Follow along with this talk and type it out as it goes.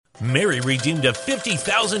Mary redeemed a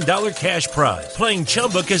 $50,000 cash prize playing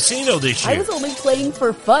Chumba Casino this year. I was only playing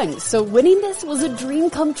for fun, so winning this was a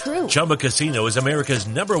dream come true. Chumba Casino is America's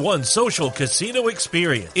 #1 social casino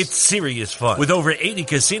experience. It's serious fun. With over 80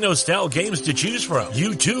 casino-style games to choose from,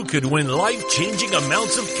 you too could win life-changing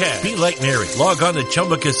amounts of cash. Be like Mary. Log on to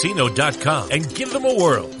ChumbaCasino.com and give them a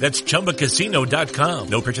whirl. That's ChumbaCasino.com.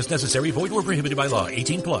 No purchase necessary. Void where prohibited by law.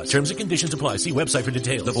 18+. Terms and conditions apply. See website for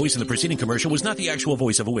details. The voice in the preceding commercial was not the actual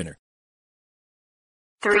voice of a winner.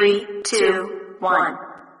 3, 2, 1.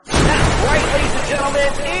 That's right, ladies and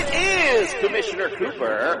gentlemen. It is Commissioner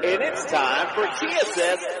Cooper, and it's time for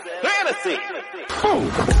TSS Fantasy.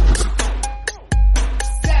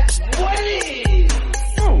 That's what it is.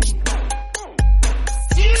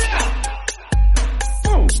 Yeah.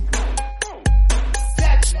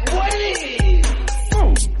 That's what it is.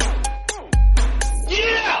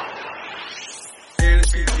 Yeah.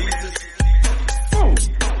 Fantasy Jesus.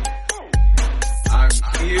 I'm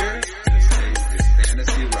here to save this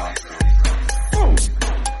fantasy roster.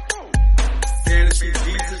 Fantasy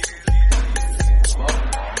Jesus.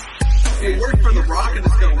 It worked for The Rock and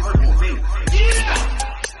it's going to work for me. Yeah!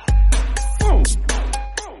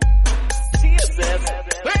 TSS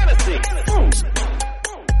Fantasy.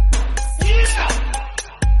 Yeah!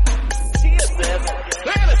 TSS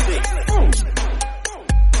Fantasy.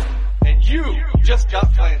 And you just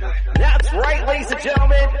got planted. That's right, ladies and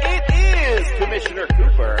gentlemen. It is Commissioner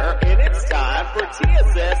Cooper, and it's time for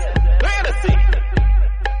TSS Fantasy.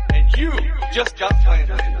 And you just got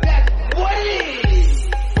planted. That's what it is.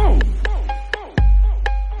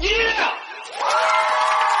 Yeah!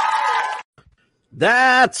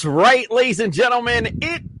 That's right, ladies and gentlemen.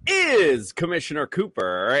 It is Commissioner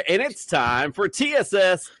Cooper, and it's time for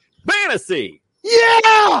TSS Fantasy.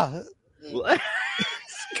 Yeah! Wow.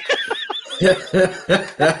 I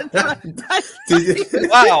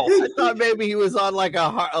thought maybe he was on like a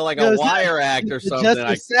wire act or something. Just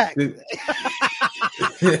a sec.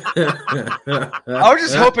 I was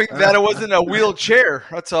just hoping that it wasn't a wheelchair.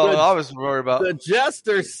 That's all I was worried about. The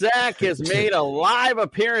Jester Sack has made a live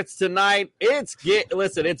appearance tonight. It's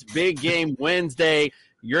Big Game Wednesday.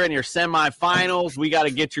 You're in your semifinals. We got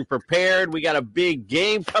to get you prepared. We got a big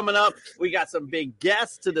game coming up. We got some big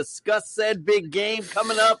guests to discuss said big game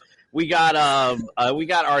coming up. We got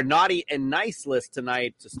our naughty and nice list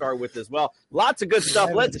tonight to start with as well. Lots of good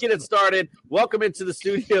stuff. Let's get it started. Welcome into the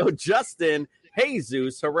studio, Justin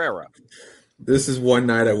Jesus Herrera. This is one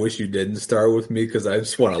night I wish you didn't start with me because I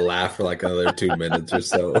just want to laugh for like another 2 minutes or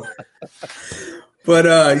so. But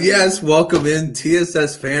yes, welcome in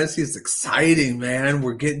TSS Fantasy. It's exciting, man.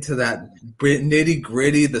 We're getting to that nitty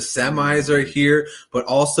gritty. The semis are here, but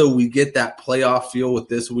also we get that playoff feel with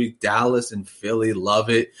this week. Dallas and Philly,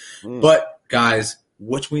 love it. But guys,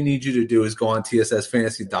 what we need you to do is go on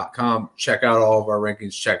TSSFantasy.com, check out all of our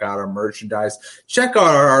rankings, check out our merchandise, check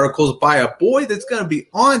out our articles by a boy that's going to be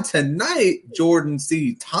on tonight, Jordan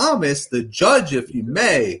C. Thomas, the judge, if you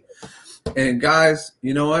may. And guys,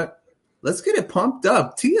 you know what? Let's get it pumped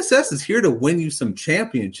up. TSS is here to win you some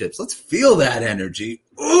championships. Let's feel that energy.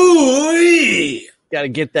 Ooh! Got to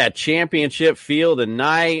get that championship feel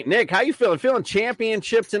tonight. Nick, how you feeling? Feeling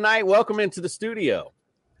championship tonight? Welcome into the studio.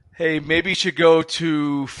 Hey, maybe you should go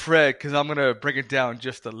to Fred because I'm going to bring it down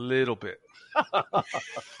just a little bit.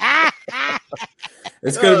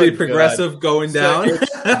 It's going to be progressive going down.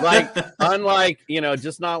 Unlike,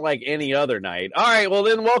 just not like any other night. All right, well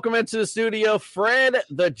then welcome into the studio, Fred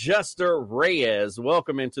the Jester Reyes.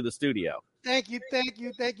 Welcome into the studio. Thank you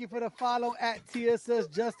for the follow at TSS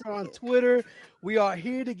Jester on Twitter. We are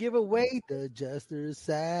here to give away the Jester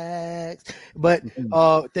Sacks. But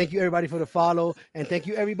thank you everybody for the follow, and thank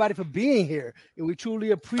you everybody for being here. And we truly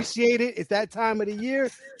appreciate it. It's that time of the year.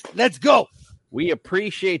 Let's go. We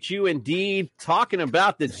appreciate you indeed. Talking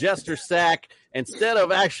about the Jester Sack, instead of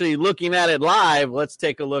actually looking at it live, let's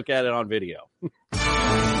take a look at it on video.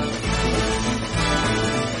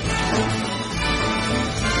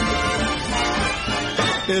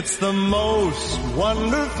 It's the most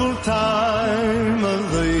wonderful time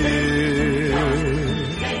of the year,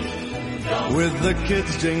 with the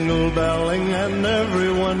kids jingle belling and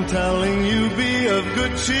everyone telling you be of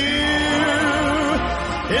good cheer.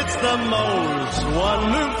 It's the most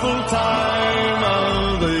wonderful time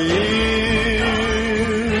of the year.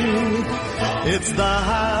 It's the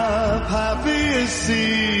happiest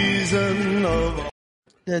season of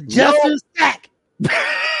the Jester Sack.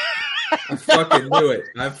 I fucking knew it.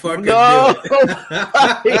 I fucking No. knew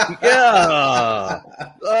it. Yeah.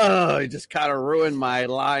 Oh, he just kind of ruined my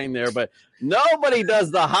line there. But nobody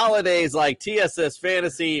does the holidays like TSS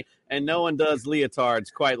Fantasy, and no one does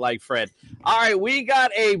leotards quite like Fred. All right, we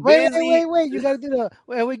got a busy. Wait. You got to do the.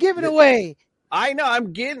 Well, we're giving away. I know. I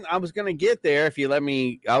was going to get there if you let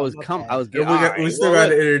me. I was We still got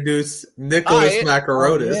to introduce Nicholas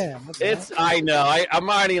Macaronis. I know. I'm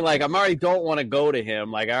already don't want to go to him.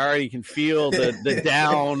 Like I already can feel the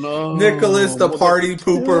down. Nicholas, the party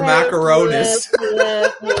pooper Macaronis.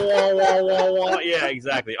 Yeah,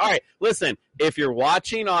 exactly. All right, listen. If you're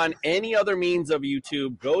watching on any other means of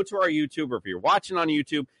YouTube, go to our YouTube. Or if you're watching on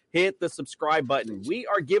YouTube, hit the subscribe button. We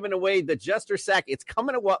are giving away the Jester Sack. It's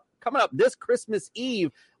coming up this Christmas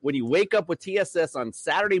Eve when you wake up with TSS on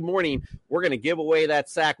Saturday morning. We're going to give away that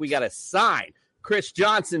sack. We got a signed Chris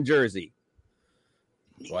Johnson jersey.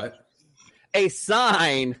 What? A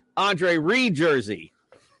signed Andre Reed jersey.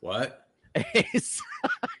 What? A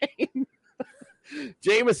signed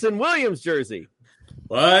Jamison Williams jersey.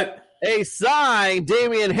 What? A signed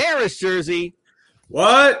Damian Harris jersey.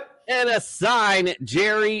 What? And a signed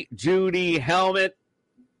Jerry Jeudy helmet.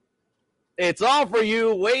 It's all for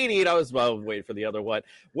you. Waiting. I was waiting for the other one.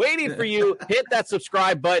 Waiting for you. Hit that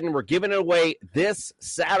subscribe button. We're giving it away this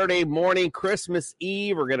Saturday morning, Christmas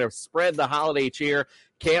Eve. We're going to spread the holiday cheer.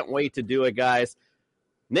 Can't wait to do it, guys.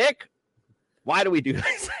 Nick, why do we do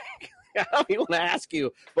this? I don't even want to ask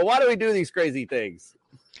you, but why do we do these crazy things?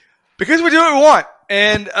 Because we do what we want,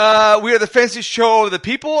 and we are the fantasy show of the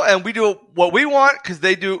people, and we do what we want because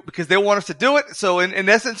they want us to do it. So in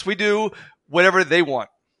essence, we do whatever they want.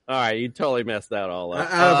 All right, you totally messed that all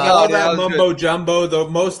up. Out of all that mumbo jumbo, the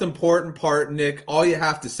most important part, Nick, all you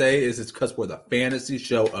have to say is it's because we're the fantasy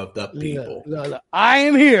show of the people. Look, I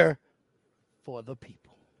am here for the people.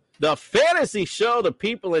 The fantasy show, the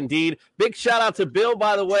people indeed. Big shout out to Bill,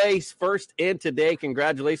 by the way. He's first in today.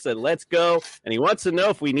 Congratulations. Let's go. And he wants to know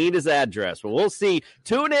if we need his address. Well, we'll see.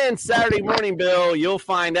 Tune in Saturday morning, Bill. You'll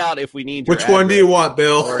find out if we need your Which one do you want,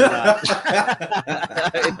 Bill? Or not.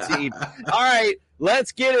 Indeed. All right.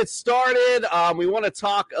 Let's get it started. We want to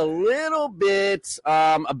talk a little bit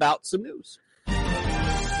about some news.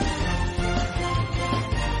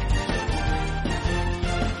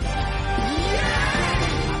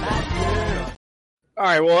 All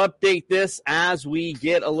right, we'll update this as we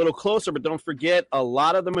get a little closer, but don't forget, a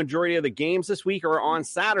lot of the majority of the games this week are on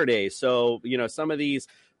Saturday. So, some of these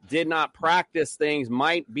did not practice things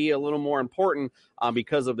might be a little more important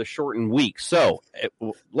because of the shortened week. So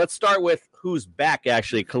let's start with who's back,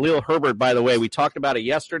 actually. Khalil Herbert, by the way, we talked about it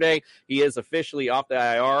yesterday. He is officially off the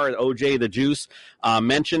IR. OJ the Juice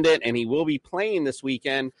mentioned it, and he will be playing this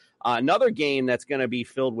weekend. Another game that's going to be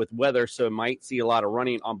filled with weather, so might see a lot of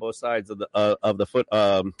running on both sides of the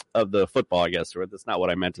football. I guess or that's not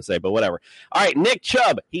what I meant to say, but whatever. All right, Nick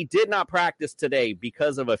Chubb, he did not practice today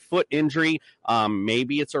because of a foot injury.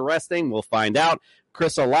 Maybe it's a resting. We'll find out.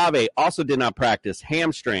 Chris Olave also did not practice,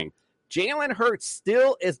 hamstring. Jalen Hurts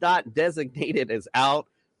still is not designated as out,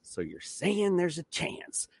 so you're saying there's a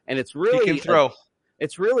chance, and it's really he can throw.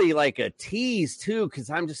 It's really like a tease too,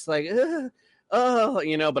 because I'm just like.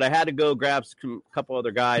 But I had to go grab a couple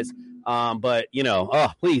other guys.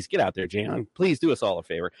 Please get out there, Jan. Please do us all a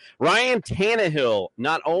favor. Ryan Tannehill,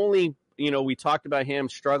 not only, we talked about him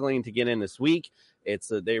struggling to get in this week.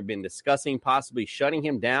 They've been discussing possibly shutting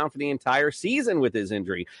him down for the entire season with his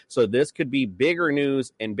injury. So this could be bigger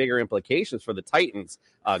news and bigger implications for the Titans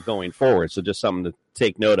going forward. So just something to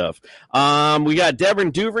take note of. We got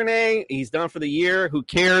Devin Duvernay. He's done for the year. Who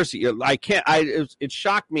cares? It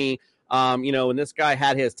shocked me. When this guy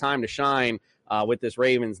had his time to shine with this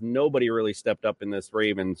Ravens, nobody really stepped up in this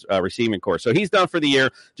Ravens receiving corps. So he's done for the year.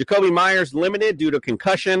 Jacoby Myers limited due to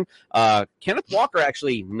concussion. Kenneth Walker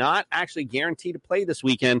not guaranteed to play this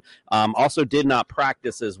weekend. Also did not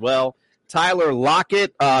practice as well. Tyler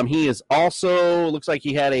Lockett, he is also looks like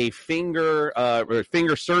he had a finger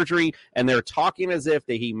surgery, and they're talking as if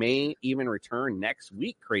that he may even return next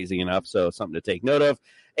week. Crazy enough, so something to take note of.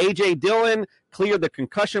 A.J. Dillon cleared the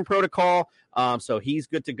concussion protocol, so he's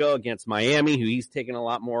good to go against Miami, who he's taking a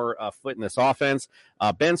lot more foot in this offense.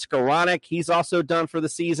 Ben Skoranek, he's also done for the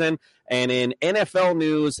season. And in NFL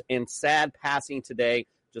news and sad passing today,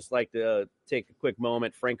 just like to take a quick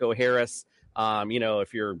moment, Franco Harris,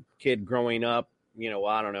 if you're a kid growing up,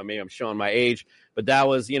 I don't know, maybe I'm showing my age, but that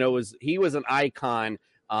was, he was an icon,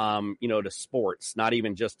 to sports, not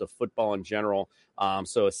even just to football in general.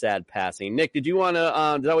 So a sad passing. Nick, did you want to,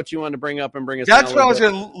 is that what you wanted to bring up and bring us? That's what I was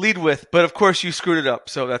going to lead with, but of course you screwed it up,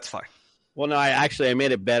 so that's fine. Well, no, I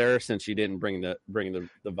made it better since you didn't bring the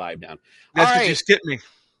vibe down. That's because you skipped me.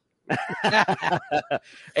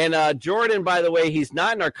 And Jordan, by the way, he's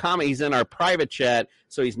not in our comment. He's in our private chat,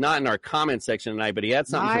 so he's not in our comment section tonight. But he had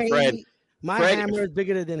something for Fred. My Fred, hammer is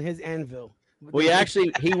bigger than his anvil.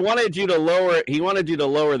 He wanted you to lower. He wanted you to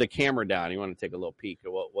lower the camera down. He wanted to take a little peek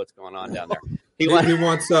at what's going on down there. He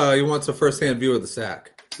wants a first-hand view of the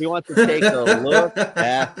sack. He wants to take a look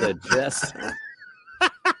at the jester.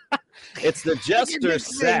 It's the jester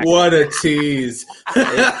sack. What a tease.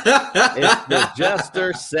 It's the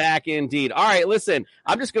jester sack indeed. All right, listen,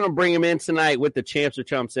 I'm just going to bring him in tonight with the Champs or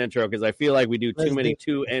Chumps intro because I feel like we do too many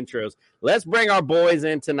two intros. Let's bring our boys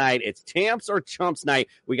in tonight. It's Champs or Chumps night.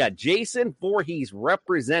 We got Jason Voorhees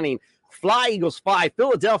representing Fly Eagles 5,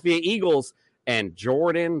 Philadelphia Eagles, and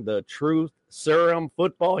Jordan, the Truth Serum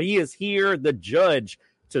Football. He is here, the judge,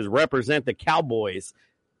 to represent the Cowboys.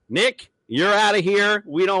 Nick, you're out of here.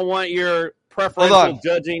 We don't want your preferential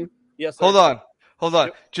judging. Yes, sir. Hold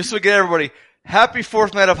on. Just to get everybody, happy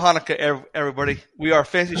 4th night of Hanukkah, everybody. We are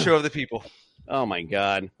Fancy Show of the People. Oh, my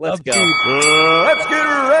God. Let's go. Let's get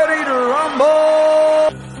ready to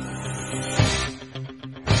rumble.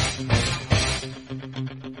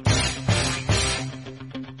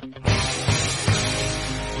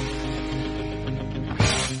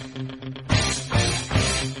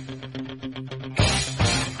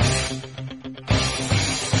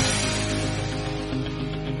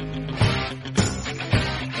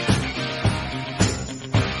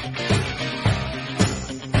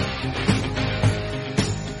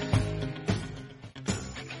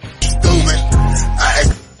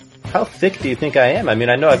 How thick do you think I am? I mean,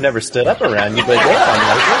 I know I've never stood up around you, but yeah,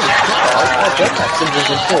 I've done that syndrome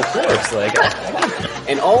in full force.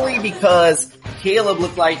 And only because Caleb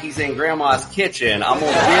looked like he's in Grandma's kitchen, I'm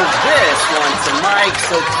going to give this one to Mike.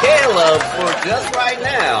 So Caleb, for just right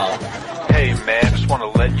now. Hey, man, just want to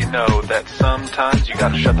let you know that sometimes you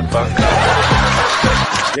got to shut the fuck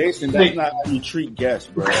up. Jason, that's not how you treat guests,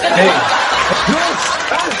 bro.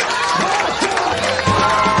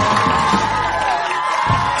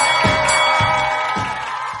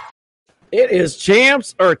 It is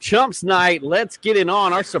Champs or Chumps night. Let's get it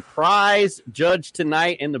on. Our surprise judge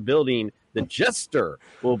tonight in the building, the Jester,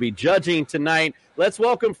 will be judging tonight. Let's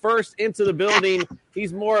welcome first into the building.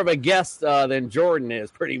 He's more of a guest than Jordan is,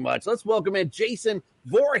 pretty much. Let's welcome in Jason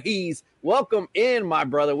Voorhees. Welcome in, my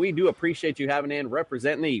brother. We do appreciate you having in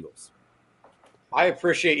representing the Eagles. I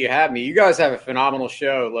appreciate you having me. You guys have a phenomenal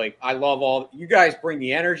show. Like, I love all – you guys bring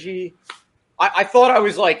the energy. I thought I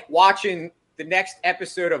was, like, watching – the next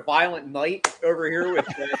episode of Violent Night over here with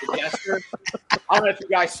the Jester. I don't know if you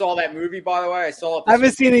guys saw that movie, by the way. I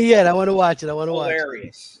haven't seen it yet. I want to watch it.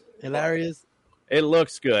 Hilarious. It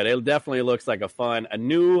looks good. It definitely looks like a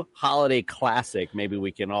new holiday classic. Maybe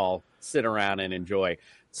we can all sit around and enjoy.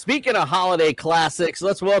 Speaking of holiday classics,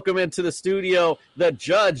 let's welcome into the studio the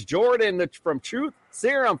judge, Jordan, from Truth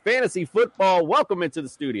Serum Fantasy Football. Welcome into the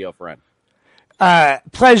studio, friend.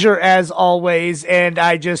 Pleasure as always, and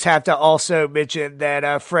I just have to also mention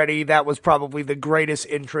that, Freddie, that was probably the greatest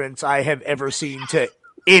entrance I have ever seen to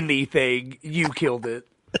anything. You killed it.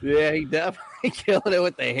 Yeah, he definitely killed it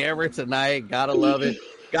with the hammer tonight. Gotta love it.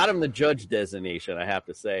 Got him the judge designation, I have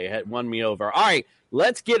to say. It won me over. All right,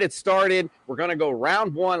 let's get it started. We're going to go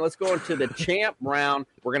round one. Let's go into the champ round.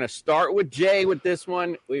 We're going to start with Jay with this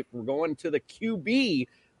one. We're going to the QB.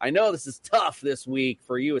 I know this is tough this week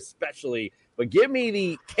for you especially, but give me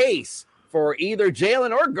the case for either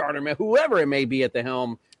Jalen or Gardner, whoever it may be at the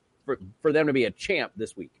helm, for them to be a champ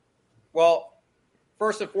this week. Well,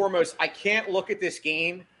 first and foremost, I can't look at this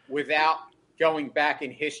game without going back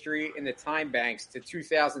in history in the time banks to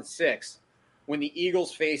 2006 when the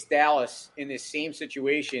Eagles faced Dallas in this same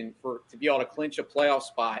situation to be able to clinch a playoff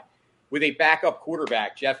spot with a backup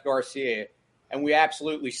quarterback, Jeff Garcia, and we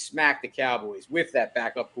absolutely smacked the Cowboys with that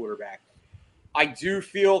backup quarterback. I do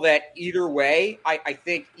feel that either way, I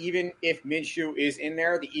think even if Minshew is in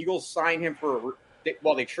there, the Eagles signed him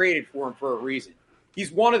they traded for him for a reason.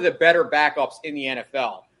 He's one of the better backups in the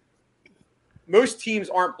NFL. Most teams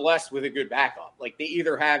aren't blessed with a good backup. Like, they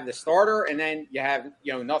either have the starter and then you have,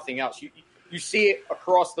 nothing else. You see it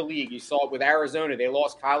across the league. You saw it with Arizona. They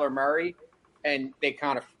lost Kyler Murray and they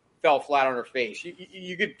kind of fell flat on their face.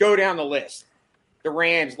 You could go down the list. The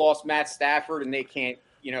Rams lost Matt Stafford and they can't,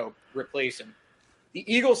 replace him. The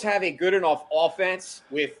Eagles have a good enough offense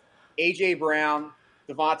with A.J. Brown,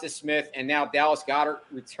 Devonta Smith, and now Dallas Goedert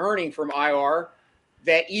returning from IR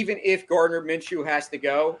that even if Gardner Minshew has to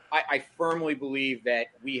go, I firmly believe that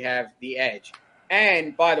we have the edge.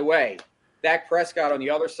 And, by the way, Dak Prescott on the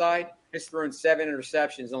other side has thrown 7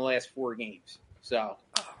 interceptions in the last 4 games. So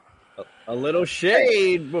A little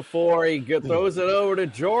shade before he throws it over to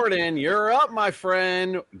Jordan. You're up, my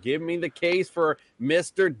friend. Give me the case for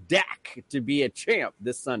Mr. Dak to be a champ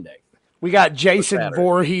this Sunday. We got Jason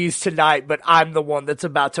Voorhees tonight, but I'm the one that's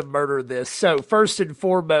about to murder this. So first and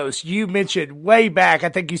foremost, you mentioned way back, I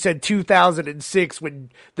think you said 2006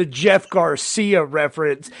 when the Jeff Garcia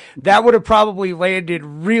reference, that would have probably landed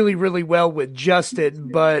really, really well with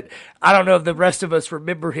Justin, but I don't know if the rest of us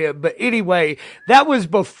remember him. But anyway, that was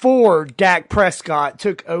before Dak Prescott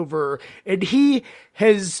took over, and he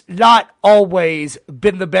has not always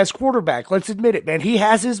been the best quarterback. Let's admit it, man. He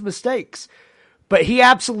has his mistakes. But he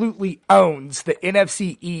absolutely owns the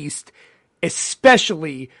NFC East,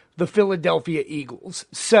 especially the Philadelphia Eagles.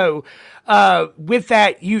 So with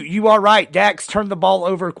that, you are right. Dak's turned the ball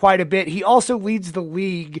over quite a bit. He also leads the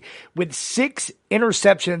league with 6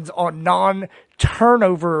 interceptions on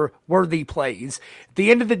non-turnover worthy plays. At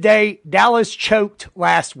the end of the day, Dallas choked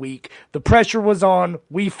last week. The pressure was on.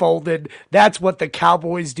 We folded. That's what the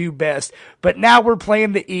Cowboys do best. But now we're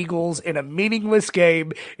playing the Eagles in a meaningless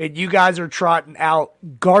game, and you guys are trotting out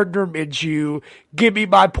Gardner Minshew. Give me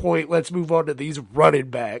my point. Let's move on to these running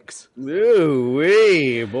backs.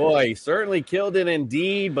 Ooh-wee, boy, certainly killed it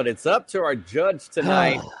indeed, but it's up to our judge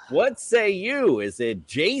tonight. What say you? Is it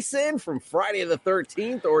Jason from Friday the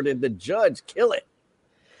 13th, or did the judge kill it?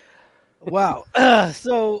 Wow.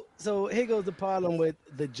 So here goes the problem with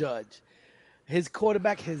the judge. His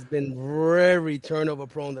quarterback has been very turnover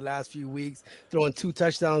prone the last few weeks, throwing 2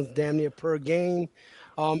 touchdowns damn near per game.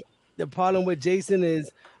 The problem with Jason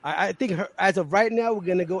is I think as of right now, we're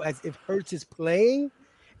going to go as if Hurts is playing,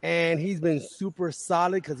 and he's been super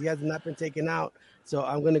solid because he has not been taken out. So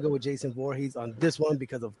I'm going to go with Jason Voorhees on this one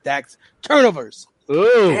because of Dak's turnovers.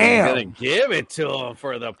 Ooh, I'm going to give it to him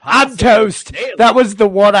for the I'm toast. Daily. That was the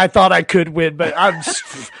one I thought I could win, but I'm...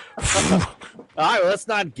 All right, let's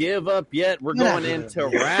not give up yet. We're going into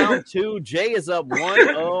round 2. Jay is up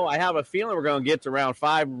 1-0. I have a feeling we're going to get to round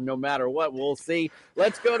 5 no matter what. We'll see.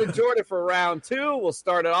 Let's go to Jordan for round 2. We'll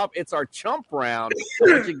start it off. It's our chump round.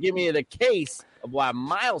 Why don't you give me the case of why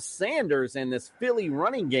Miles Sanders in this Philly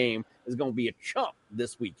running game is going to be a chump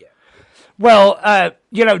this weekend? Well,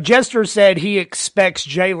 Jester said he expects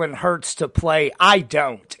Jalen Hurts to play. I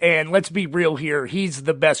don't. And let's be real here. He's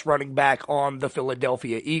the best running back on the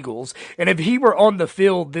Philadelphia Eagles. And if he were on the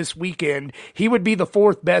field this weekend, he would be the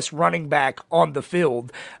 4th best running back on the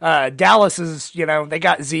field. Dallas is, they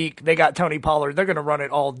got Zeke, they got Tony Pollard. They're going to run it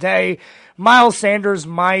all day. Miles Sanders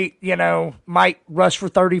might rush for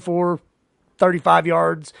 34, 35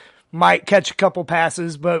 yards. Might catch a couple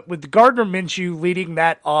passes, but with Gardner Minshew leading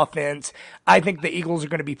that offense, I think the Eagles are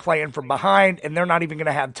going to be playing from behind, and they're not even going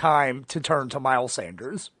to have time to turn to Miles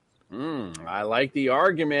Sanders. I like the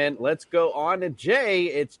argument. Let's go on to Jay.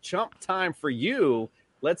 It's chump time for you.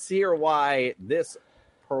 Let's hear why this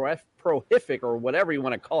prolific, or whatever you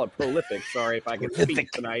want to call it, prolific, sorry if I can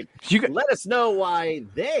speak tonight. Let us know why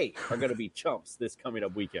they are going to be chumps this coming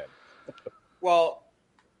up weekend. Well,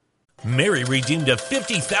 Mary redeemed a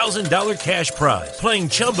 $50,000 cash prize playing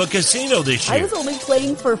Chumba Casino this year. I was only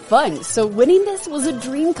playing for fun, so winning this was a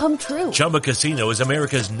dream come true. Chumba Casino is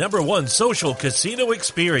America's #1 social casino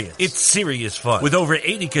experience. It's serious fun. With over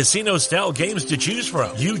 80 casino-style games to choose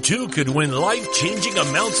from, you too could win life-changing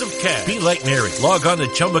amounts of cash. Be like Mary. Log on to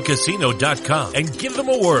ChumbaCasino.com and give them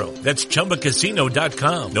a whirl. That's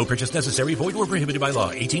ChumbaCasino.com. No purchase necessary. Void or prohibited by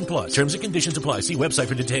law. 18+. Terms and conditions apply. See website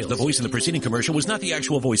for details. The voice in the preceding commercial was not the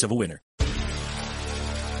actual voice of a winner.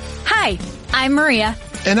 Hi, I'm Maria.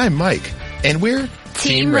 And I'm Mike. And we're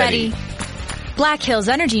Team Ready. Black Hills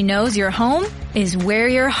Energy knows your home is where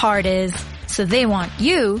your heart is, so they want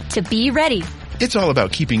you to be ready. It's all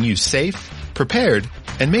about keeping you safe, prepared,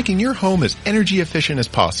 and making your home as energy efficient as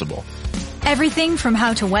possible. Everything from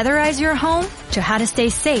how to weatherize your home to how to stay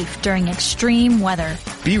safe during extreme weather.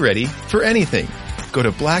 Be ready for anything. Go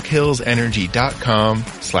to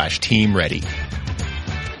blackhillsenergy.com/Team Ready.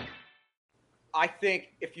 I think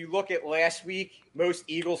if you look at last week, most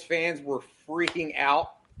Eagles fans were freaking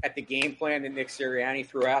out at the game plan that Nick Sirianni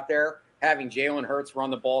threw out there, having Jalen Hurts run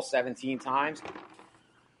the ball 17 times.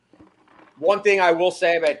 One thing I will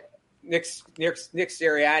say about Nick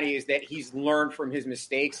Sirianni is that he's learned from his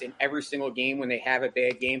mistakes in every single game. When they have a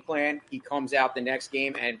bad game plan, he comes out the next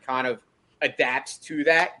game and kind of adapts to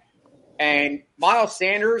that. And Miles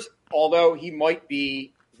Sanders, although he might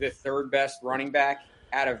be the 3rd best running back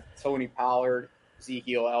out of Tony Pollard,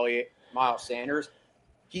 Ezekiel Elliott, Miles Sanders,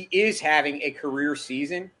 he is having a career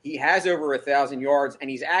season. He has over 1,000 yards, and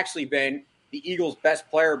he's actually been the Eagles'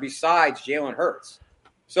 best player besides Jalen Hurts.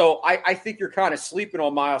 So I think you're kind of sleeping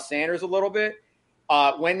on Miles Sanders a little bit.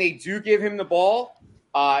 When they do give him the ball,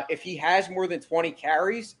 If he has more than 20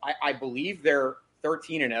 carries, I believe they're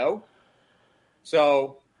 13-0.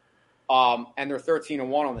 So, and they're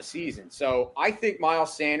 13-1 on the season. So I think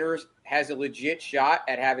Miles Sanders has a legit shot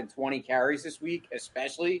at having 20 carries this week,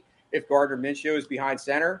 especially if Gardner Minshew is behind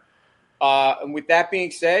center. And with that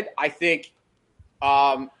being said, I think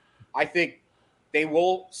they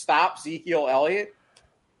will stop Ezekiel Elliott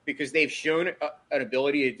because they've shown an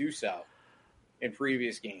ability to do so in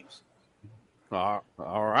previous games. All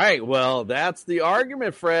right. Well, that's the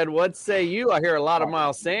argument, Fred. What say you? I hear a lot of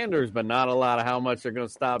Miles Sanders, but not a lot of how much they're going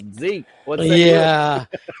to stop Zeke. What say you?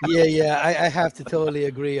 I have to totally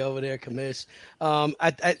agree over there, Commish.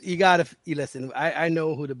 You got to listen. I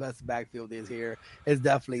know who the best backfield is here. It's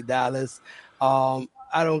definitely Dallas.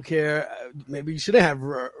 I don't care. Maybe you shouldn't have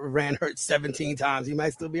ran Hurts 17 times. He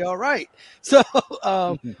might still be all right. So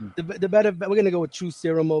the better, we're going to go with True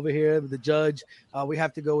Serum over here. The judge, we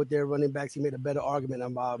have to go with their running backs. He made a better argument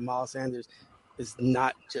about Miles Sanders is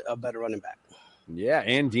not a better running back. Yeah,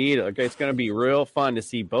 indeed. Okay, it's going to be real fun to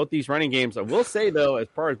see both these running games. I will say, though, as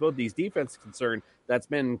far as both these defenses concerned, that's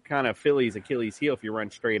been kind of Philly's Achilles heel if you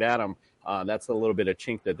run straight at them. That's a little bit of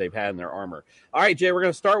chink that they've had in their armor. All right, Jay, we're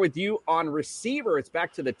going to start with you on receiver. It's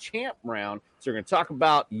back to the champ round. So we're going to talk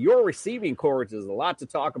about your receiving core, which is a lot to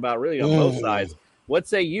talk about really on both sides. What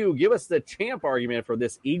say you? Give us the champ argument for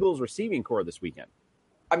this Eagles receiving core this weekend.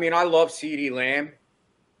 I mean, I love CeeDee Lamb,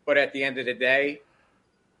 but at the end of the day,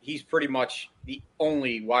 he's pretty much the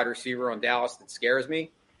only wide receiver on Dallas that scares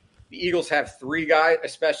me. The Eagles have three guys,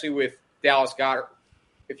 especially with Dallas Goedert,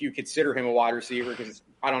 if you consider him a wide receiver, because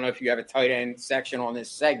I don't know if you have a tight end section on this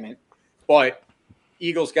segment, but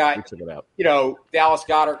Eagles got, Dallas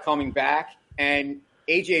Goedert coming back, and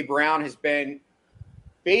A.J. Brown has been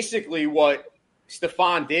basically what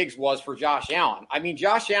Stephon Diggs was for Josh Allen. I mean,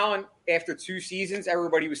 Josh Allen, after 2 seasons,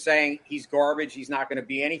 everybody was saying he's garbage, he's not going to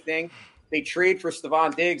be anything. They trade for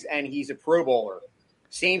Stephon Diggs, and he's a Pro Bowler.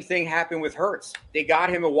 Same thing happened with Hurts. They got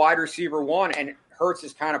him a wide receiver 1, and Hurts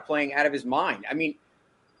is kind of playing out of his mind. I mean,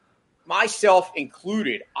 myself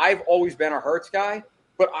included, I've always been a Hurts guy,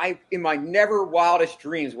 but in my never wildest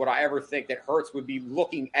dreams would I ever think that Hurts would be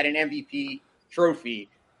looking at an MVP trophy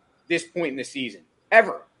this point in the season,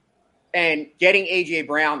 ever. And getting A.J.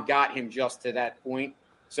 Brown got him just to that point.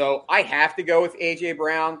 So I have to go with A.J.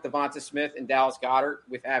 Brown, Devonta Smith, and Dallas Goedert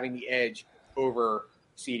with having the edge over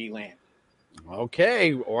CeeDee Lamb.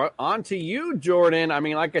 Okay, on to you, Jordan. I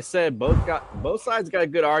mean, like I said, both sides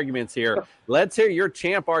got good arguments here. Let's hear your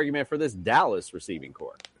champ argument for this Dallas receiving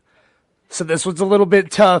core. So this one's a little bit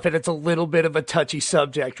tough, and it's a little bit of a touchy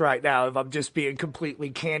subject right now, if I'm just being completely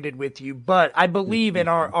candid with you. But I believe in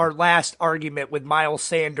our last argument with Miles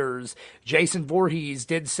Sanders, Jason Voorhees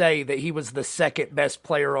did say that he was the second best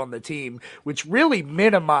player on the team, which really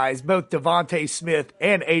minimized both Devontae Smith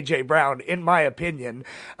and A.J. Brown, in my opinion.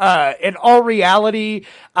 In all reality,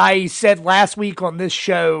 I said last week on this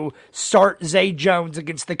show, start Zay Jones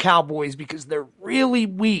against the Cowboys because they're really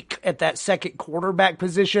weak at that second quarterback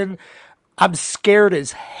position. I'm scared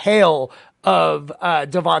as hell of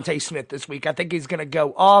Devontae Smith this week. I think he's going to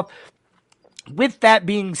go off. With that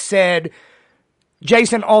being said,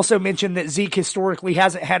 Jason also mentioned that Zeke historically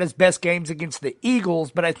hasn't had his best games against the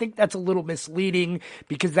Eagles, but I think that's a little misleading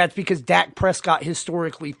because Dak Prescott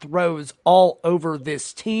historically throws all over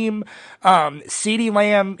this team. CeeDee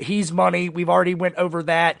Lamb, he's money. We've already went over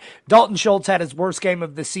that. Dalton Schultz had his worst game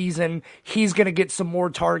of the season. He's going to get some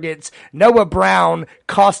more targets. Noah Brown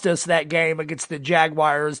cost us that game against the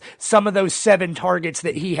Jaguars. Some of those 7 targets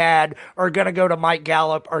that he had are going to go to Mike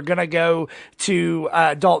Gallup, are going to go to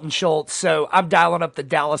Dalton Schultz. So I'm dialing up the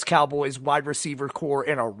Dallas Cowboys wide receiver core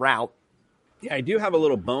in a rout. Yeah, I do have a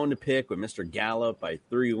little bone to pick with Mr. Gallup. I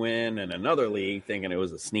threw you in another league thinking it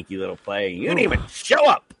was a sneaky little play. You didn't even show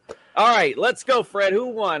up. All right, let's go, Fred. Who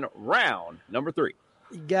won round number 3?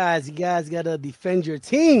 You guys got to defend your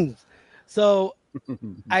teams. So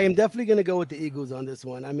I am definitely going to go with the Eagles on this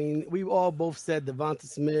one. I mean, we all both said Devonta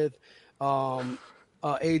Smith,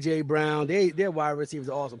 A.J. Brown, their wide receivers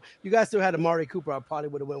are awesome. You guys still had Amari Cooper. I probably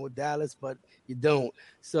would have went with Dallas, but you don't.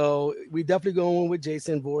 So we definitely going with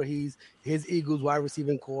Jason Voorhees. His Eagles wide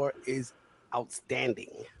receiving core is outstanding.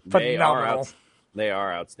 Phenomenal. They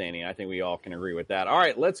are outstanding. I think we all can agree with that. All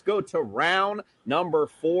right, let's go to round number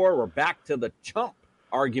 4. We're back to the chump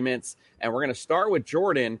arguments, and we're going to start with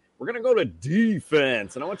Jordan. We're going to go to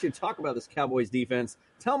defense, and I want you to talk about this Cowboys defense.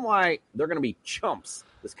 Tell them why they're going to be chumps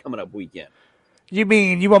this coming up weekend. You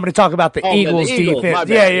mean you want me to talk about the Eagles defense?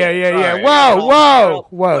 Yeah. Whoa.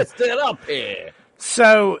 What's that up here?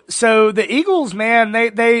 So the Eagles, man,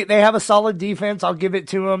 they have a solid defense. I'll give it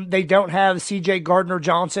to them. They don't have CJ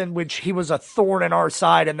Gardner-Johnson, which he was a thorn in our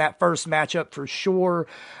side in that first matchup for sure.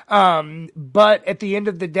 But at the end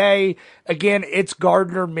of the day, again, it's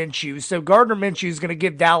Gardner Minshew. So Gardner Minshew is going to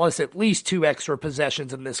give Dallas at least 2 extra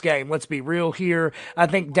possessions in this game. Let's be real here. I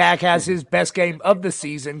think Dak has his best game of the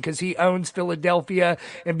season because he owns Philadelphia.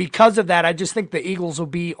 And because of that, I just think the Eagles will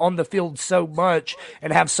be on the field so much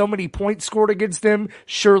and have so many points scored against them.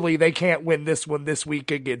 Surely they can't win this one this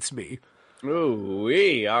week against me.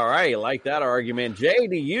 Ooh-wee. All right, like that argument. Jay,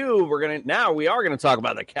 to you, we are gonna talk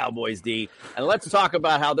about the Cowboys D, and let's talk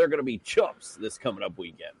about how they're gonna be chumps this coming up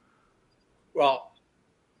weekend. Well,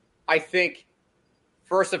 I think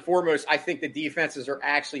first and foremost, I think the defenses are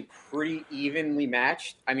actually pretty evenly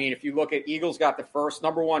matched. I mean, if you look at Eagles got the first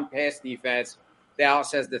number 1 pass defense,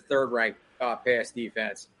 Dallas has the 3rd ranked pass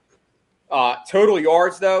defense. Total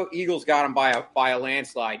yards, though, Eagles got them by a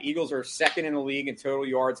landslide. Eagles are 2nd in the league in total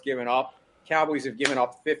yards given up. Cowboys have given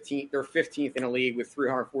up 15th. They're 15th in the league with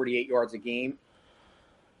 348 yards a game.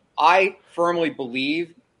 I firmly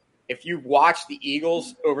believe if you've watched the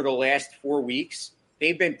Eagles over the last 4 weeks,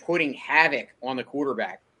 they've been putting havoc on the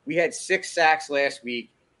quarterback. We had 6 sacks last week.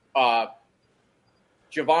 Javon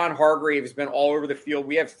Hargrave has been all over the field.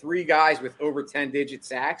 We have 3 guys with over 10-digit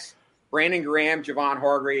sacks. Brandon Graham, Javon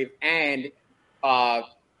Hargrave, and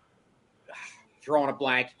drawing a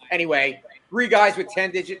blank. Anyway, 3 guys with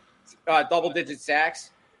 10-digit, double-digit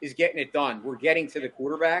sacks is getting it done. We're getting to the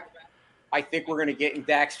quarterback. I think we're going to get in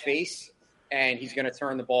Dak's face, and he's going to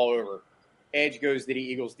turn the ball over. Edge goes to the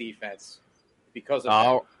Eagles' defense because of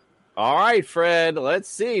that. All right, Fred. Let's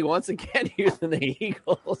see. Once again, using the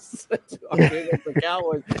Eagles. The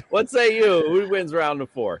Cowboys. What say you? Who wins round of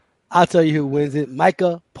 4? I'll tell you who wins it.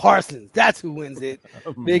 Micah Parsons. That's who wins it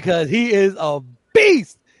because he is a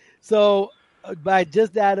beast. So by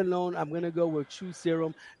just that alone, I'm going to go with True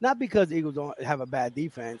Serum. Not because the Eagles don't have a bad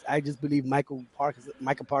defense. I just believe Micah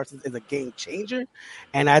Parsons is a game changer.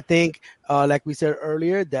 And I think, like we said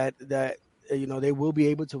earlier, that they will be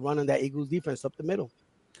able to run on that Eagles defense up the middle.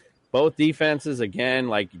 Both defenses, again,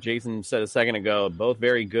 like Jason said a second ago, both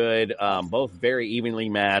very good, both very evenly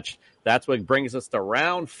matched. That's what brings us to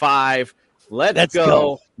round 5. Let's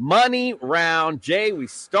go. Money round. Jay, we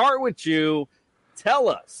start with you. Tell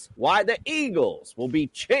us why the Eagles will be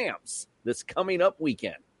champs this coming up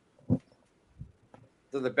weekend.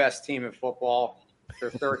 They're the best team in football. They're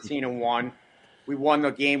 13-1. We won the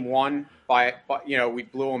game 1 we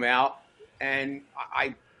blew them out. And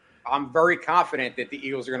I'm very confident that the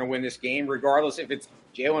Eagles are going to win this game, regardless if it's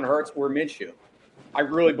Jalen Hurts or Minshew. I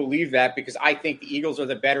really believe that because I think the Eagles are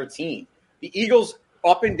the better team. The Eagles,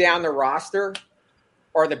 up and down the roster,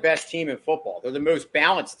 are the best team in football. They're the most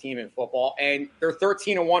balanced team in football, and they're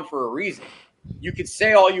 13-1 for a reason. You could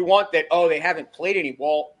say all you want that, they haven't played any.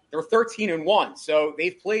 Well, they're 13-1, so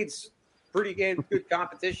they've played pretty good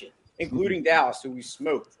competition, including Dallas, who we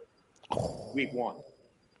smoked week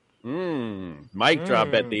 1. Mic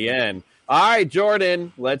drop at the end. All right,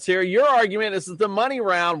 Jordan, let's hear your argument. This is the money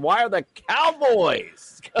round. Why are the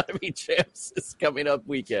Cowboys going to be champs this coming up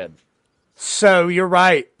weekend? So you're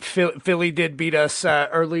right. Philly did beat us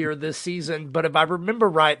earlier this season, but if I remember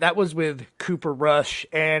right, that was with Cooper Rush.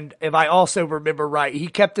 And if I also remember right, he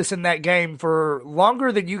kept us in that game for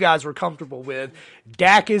longer than you guys were comfortable with.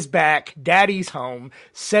 Dak is back. Daddy's home.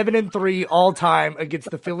 7-3 all time against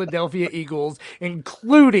the Philadelphia Eagles,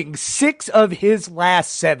 including 6 of his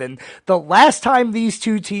last 7. The last time these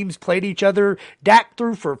two teams played each other, Dak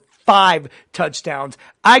threw for 5 touchdowns.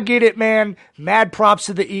 I get it, man. Mad props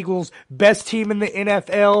to the Eagles. Best team in the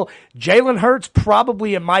NFL. Jalen Hurts,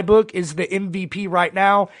 probably in my book, is the MVP right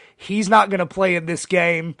now. He's not going to play in this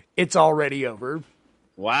game. It's already over.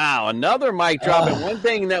 Wow, another mic drop. And one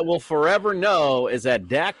thing that we'll forever know is that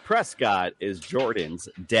Dak Prescott is Jordan's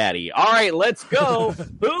daddy. All right, let's go.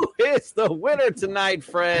 Who is the winner tonight,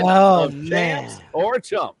 Fred? Champs or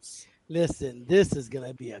chumps? Listen, this is going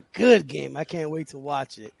to be a good game. I can't wait to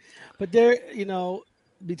watch it. But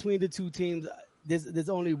between the two teams, there's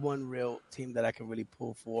only one real team that I can really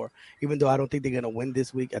pull for, even though I don't think they're going to win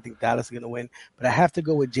this week. I think Dallas is going to win. But I have to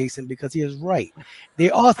go with Jason because he is right.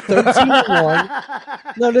 They are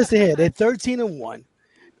 13-1. No, listen here. They're 13-1.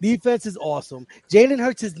 Defense is awesome. Jalen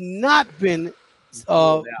Hurts has not been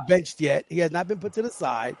benched yet. He has not been put to the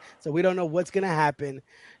side, so we don't know what's going to happen.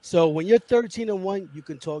 So when you're 13-1, you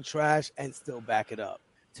can talk trash and still back it up.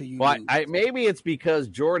 Well, maybe it's because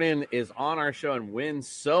Jordan is on our show and wins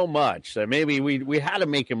so much that maybe we had to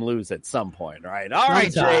make him lose at some point, right? All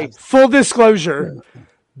right, Jay. Full disclosure,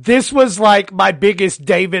 This was like my biggest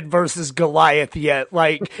David versus Goliath yet.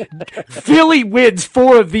 Like, Philly wins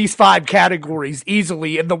 4 of these 5 categories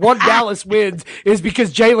easily, and the one Dallas wins is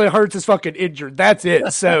because Jalen Hurts is fucking injured. That's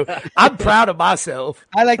it. So I'm proud of myself.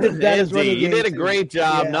 I like the Dallas Indeed. running You game did a too. great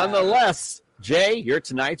job. Yeah. Nonetheless, Jay, you're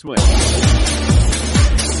tonight's winner.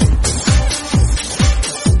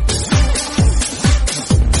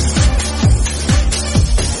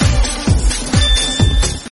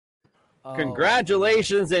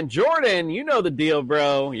 Congratulations, and Jordan, you know the deal,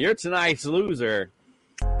 bro. You're tonight's loser.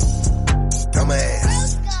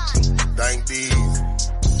 Dumbass. Dang big.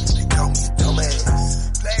 They call me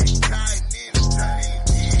dumbass.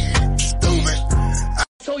 Stupid.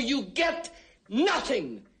 So you get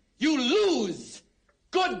nothing. You lose.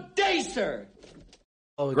 Good day, sir.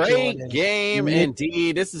 Great game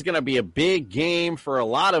indeed. This is going to be a big game for a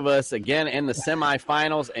lot of us, again, in the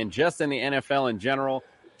semifinals and just in the NFL in general.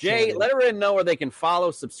 Jay, let everyone know where they can follow,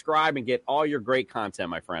 subscribe, and get all your great content,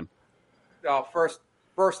 my friend. First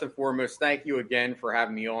and foremost, thank you again for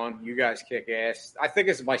having me on. You guys kick ass. I think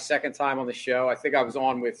this is my second time on the show. I think I was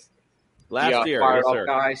on with last year, Fired yes, Up sir.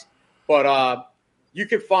 guys. But you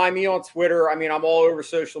can find me on Twitter. I mean, I'm all over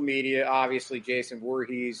social media. Obviously, Jason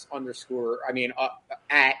Voorhees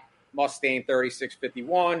at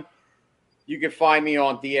Mustang3651. You can find me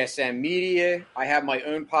on DSM Media. I have my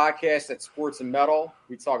own podcast at Sports and Metal.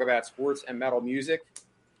 We talk about sports and metal music.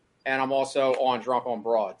 And I'm also on Drunk on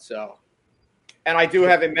Broad. And I do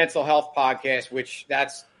have a mental health podcast, which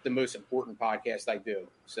that's the most important podcast I do.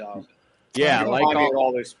 So yeah, like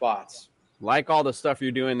all those spots. Like all the stuff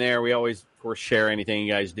you're doing there, we always, of course, share anything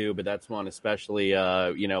you guys do, but that's one especially,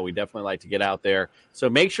 we definitely like to get out there. So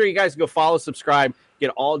make sure you guys go follow, subscribe, get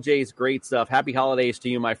all Jay's great stuff. Happy holidays to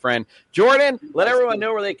you, my friend. Jordan, let everyone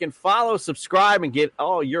know where they can follow, subscribe, and get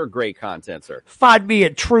all your great content, sir. Find me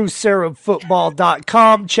at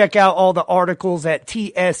TrueSerumFootball.com. Check out all the articles at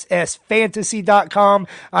TSSFantasy.com.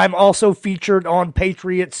 I'm also featured on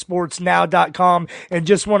PatriotSportsNow.com. And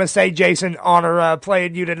just want to say, Jason, honor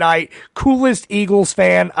playing you tonight. Coolest Eagles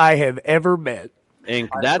fan I have ever met. And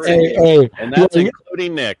that's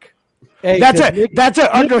including Nick. Hey, that's an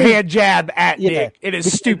underhand jab at Nick in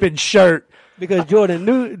his stupid shirt. Because Jordan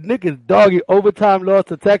Nick is dogging overtime loss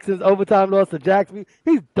to Texans, overtime loss to Jacksonville.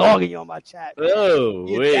 He's dogging you on my chat. Oh,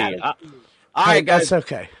 wait. All right, guys. That's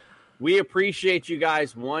okay. We appreciate you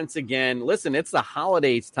guys once again. Listen, it's the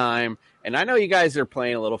holidays time, and I know you guys are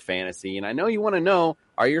playing a little fantasy, and I know you want to know,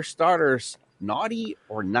 are your starters naughty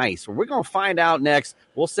or nice? Well, we're going to find out next.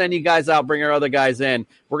 We'll send you guys out, bring our other guys in.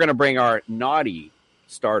 We're going to bring our nice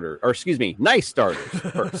starters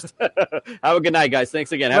first. Have a good night, guys.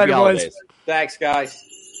 Thanks again. Happy holidays. Thanks, guys.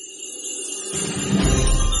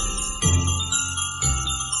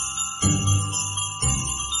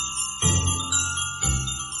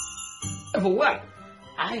 What?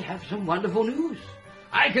 I have some wonderful news.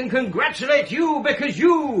 I can congratulate you because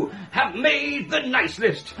you have made the nice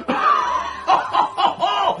list. How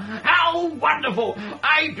wonderful!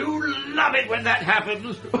 I do love it when that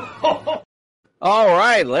happens. All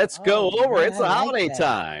right, let's go over. It's the holiday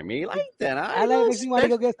time. You like that? I like makes me want to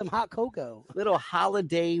go get some hot cocoa. Little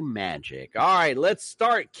holiday magic. All right, let's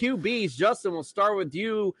start QBs. Justin, we'll start with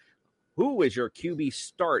you. Who is your QB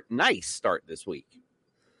nice start this week?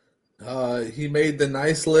 He made the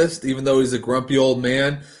nice list, even though he's a grumpy old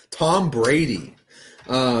man. Tom Brady.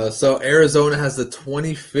 So Arizona has the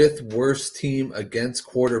 25th worst team against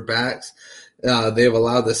quarterbacks. They have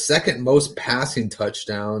allowed the second most passing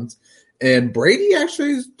touchdowns. And Brady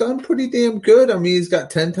actually has done pretty damn good. I mean, he's got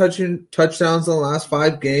 10 touchdowns in the last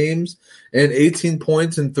 5 games and 18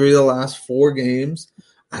 points in 3 of the last 4 games.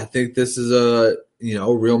 I think this is a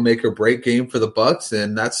real make or break game for the Bucs,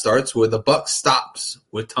 and that starts with the Bucs stops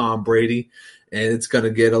with Tom Brady, and it's going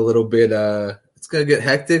to get a little bit it's going to get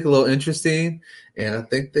hectic, a little interesting, and I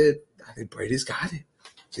think Brady's got it.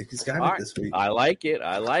 I think he's got it this week. I like it.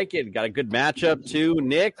 Got a good matchup too.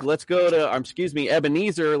 Nick, let's go to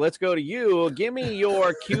Ebenezer. Let's go to you. Give me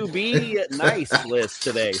your QB nice list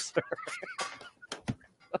today, sir.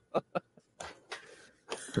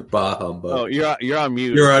 Bah humbug. Oh, you're on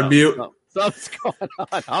mute. You're on mute. Something's going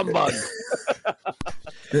on. Humbug.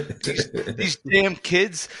 these damn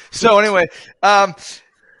kids. So anyway, my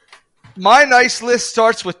nice list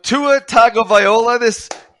starts with Tua Tagovailoa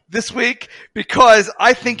this week because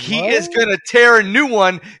I think he is going to tear a new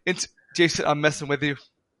one into. Jason, I'm messing with you.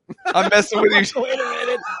 Wait a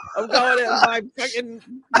minute. I'm going in my fucking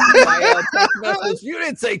text message. You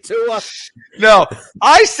didn't say Tua. No,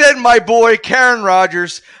 I said my boy Karen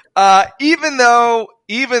Rodgers. Even though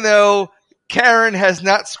Karen has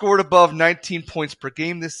not scored above 19 points per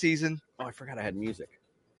game this season. Oh, I forgot I had music.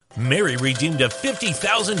 Mary redeemed a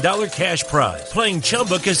 $50,000 cash prize playing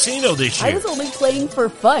Chumba Casino this year. I was only playing for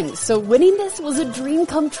fun, so winning this was a dream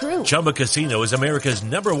come true. Chumba Casino is America's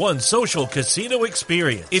 #1 social casino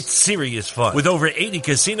experience. It's serious fun. With over 80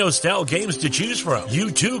 casino-style games to choose from,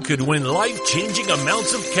 you too could win life-changing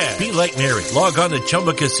amounts of cash. Be like Mary. Log on to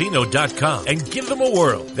ChumbaCasino.com and give them a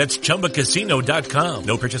whirl. That's ChumbaCasino.com.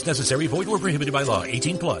 No purchase necessary. Void where prohibited by law.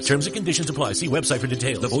 18 plus. Terms and conditions apply. See website for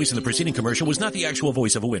details. The voice in the preceding commercial was not the actual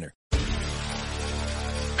voice of a winner.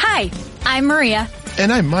 Hi, I'm Maria.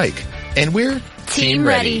 And I'm Mike. And we're Team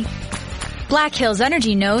Ready. Black Hills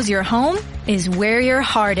Energy knows your home is where your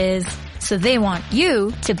heart is, so they want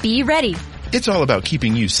you to be ready. It's all about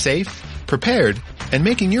keeping you safe, prepared, and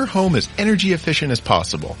making your home as energy efficient as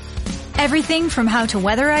possible. Everything from how to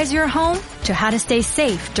weatherize your home to how to stay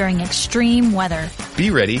safe during extreme weather. Be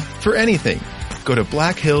ready for anything. Go to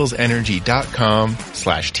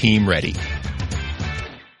blackhillsenergy.com/team ready.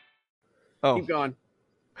 Oh. Keep going.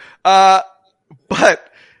 But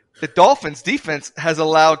the Dolphins defense has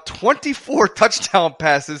allowed 24 touchdown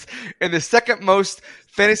passes and the second most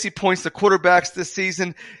fantasy points to quarterbacks this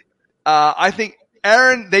season. I think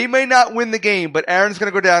Aaron, they may not win the game, but Aaron's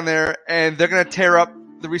going to go down there and they're going to tear up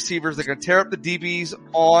the receivers. They're going to tear up the DBs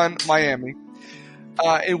on Miami.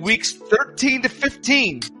 In weeks 13 to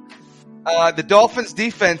 15, the Dolphins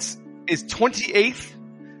defense is 28th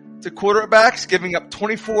to quarterbacks, giving up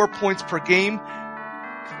 24 points per game.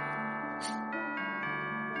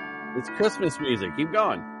 It's Christmas music. Keep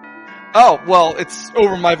going. Oh, well, it's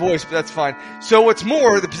over my voice, but that's fine. So what's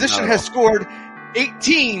more, the position has scored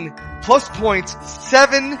 18 plus points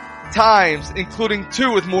 7 times, including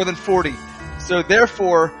 2 with more than 40. So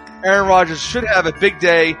therefore, Aaron Rodgers should have a big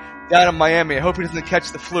day down in Miami. I hope he doesn't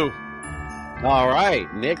catch the flu. All right.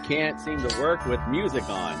 Nick can't seem to work with music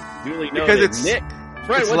on. Duly noted. Because it's, Nick.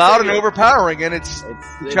 Fred, it's loud and overpowering, and it's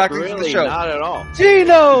detracting really from the show. Not at all.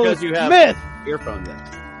 Geno because you have Smith. Earphones in.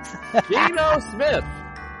 Geno Smith.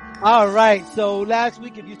 All right. So last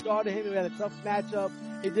week, if you started him, we had a tough matchup.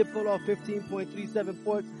 He did pull off 15.37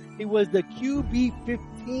 points. He was the QB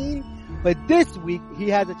 15. But this week, he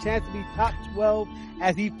has a chance to be top 12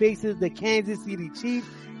 as he faces the Kansas City Chiefs.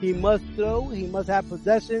 He must throw. He must have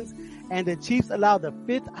possessions. And the Chiefs allow the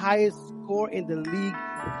 5th highest score in the league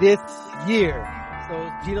this year. So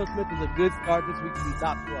Geno Smith is a good start this week to be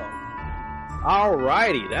top 12. All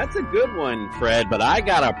righty. That's a good one, Fred, but I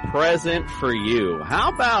got a present for you. How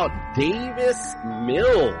about Davis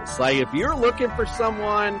Mills? Like, if you're looking for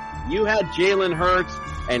someone, you had Jalen Hurts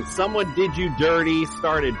and someone did you dirty,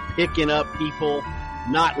 started picking up people,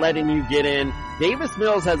 not letting you get in. Davis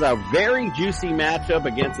Mills has a very juicy matchup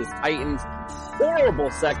against his Titans.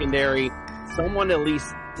 Horrible secondary. Someone at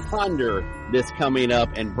least ponder this coming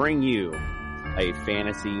up and bring you a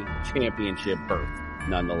fantasy championship berth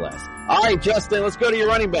nonetheless. All right, Justin, let's go to your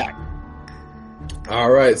running back. All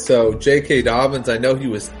right, so J.K. Dobbins, I know he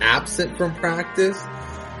was absent from practice,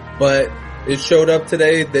 but it showed up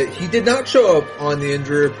today that he did not show up on the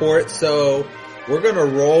injury report, so we're going to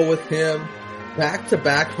roll with him.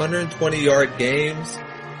 Back-to-back 120-yard games.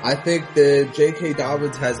 I think that J.K.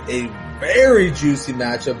 Dobbins has a very juicy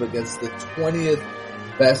matchup against the 20th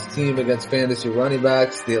best team against fantasy running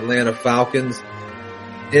backs, the Atlanta Falcons.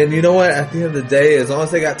 And you know what? At the end of the day, as long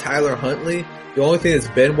as they got Tyler Huntley, the only thing that's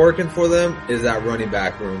been working for them is that running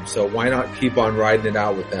back room. So why not keep on riding it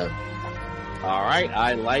out with them? All right.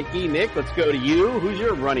 I like you. Nick, let's go to you. Who's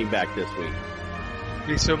your running back this week?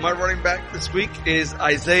 Okay, so my running back this week is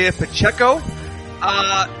Isaiah Pacheco.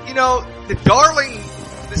 The darling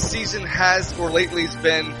this season has, or lately has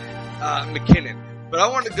been, McKinnon. But I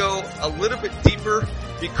want to go a little bit deeper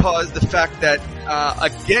because the fact that,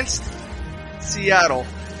 against Seattle,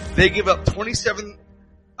 they give up 27,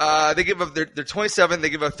 they're 27, they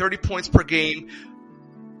give up 30 points per game.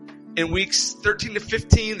 In weeks 13 to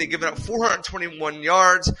 15, they give up 421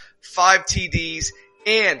 yards, 5 TDs,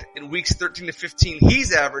 and in weeks 13 to 15,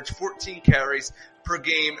 he's averaged 14 carries per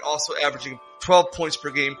game, also averaging 12 points per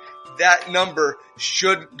game. That number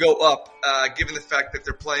should go up, given the fact that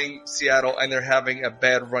they're playing Seattle and they're having a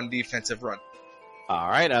bad defensive run. All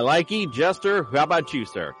right, I like you. Jester, how about you,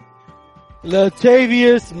 sir?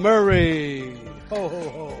 Latavius Murray. Ho, ho,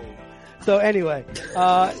 ho. So anyway,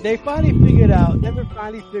 Denver finally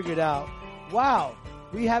figured out, wow,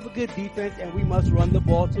 we have a good defense and we must run the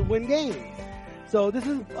ball to win games. So this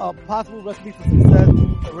is a possible recipe for success.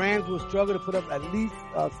 The Rams will struggle to put up at least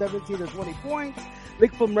 17 or 20 points.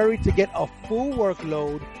 Look for Murray to get a full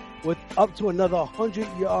workload with up to another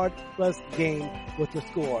 100-yard plus game with the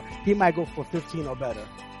score. He might go for 15 or better.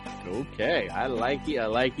 Okay, I like you.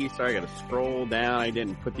 Sorry, I got to scroll down. I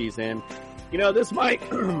didn't put these in. This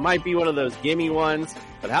might be one of those gimme ones,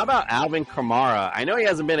 but how about Alvin Kamara? I know he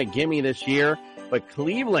hasn't been a gimme this year, but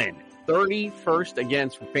Cleveland, 31st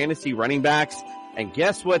against fantasy running backs. And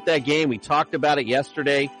guess what that game? We talked about it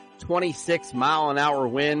yesterday, 26-mile-an-hour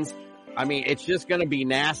winds. I mean, it's just going to be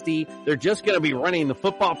nasty. They're just going to be running the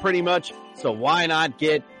football pretty much. So why not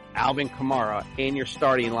get Alvin Kamara in your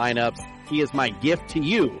starting lineups? He is my gift to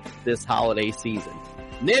you this holiday season.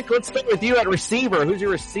 Nick, let's start with you at receiver. Who's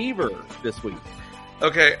your receiver this week?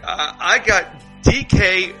 Okay, I got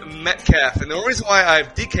DK Metcalf. And the reason why I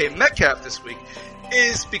have DK Metcalf this week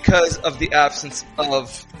is because of the absence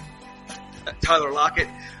of Tyler Lockett.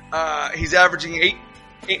 He's averaging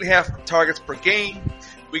 8.5 targets per game.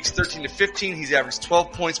 Weeks 13 to 15, he's averaged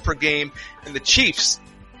 12 points per game. And the Chiefs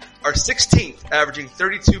are 16th, averaging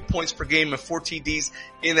 32 points per game and 4 TDs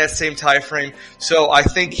in that same time frame. So I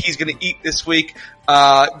think he's going to eat this week.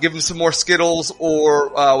 Give him some more Skittles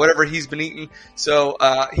or whatever he's been eating. So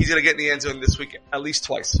he's going to get in the end zone this week at least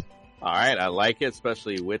twice. All right, I like it,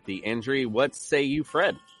 especially with the injury. What say you,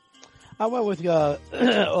 Fred? I went with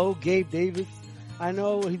Gabe Davis. I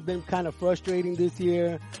know he's been kind of frustrating this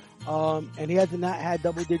year, and he has not had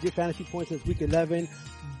double-digit fantasy points since week 11.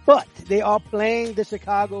 But they are playing the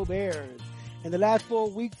Chicago Bears. In the last 4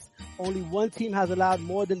 weeks, only one team has allowed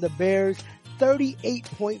more than the Bears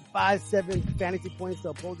 38.57 fantasy points to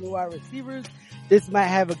opposing wide receivers. This might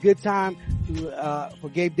have a good time for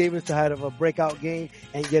Gabe Davis to have a breakout game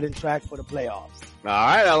and get in track for the playoffs. All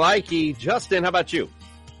right, I like you. Justin, how about you?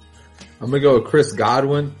 I'm going to go with Chris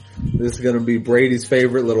Godwin. This is going to be Brady's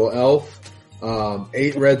favorite little elf.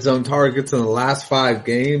 8 red zone targets in the last 5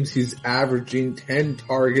 games. He's averaging 10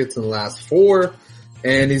 targets in the last 4.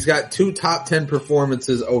 And he's got 2 top 10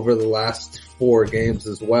 performances over the last 4 games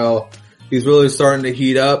as well. He's really starting to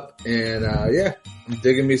heat up. And, I'm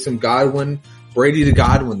digging me some Godwin. Brady to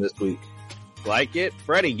Godwin this week. Like it.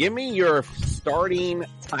 Freddie, give me your starting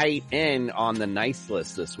tight end on the nice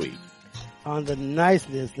list this week. On the nice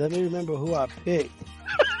list, let me remember who I picked.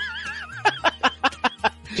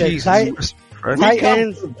 Tight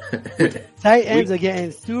ends are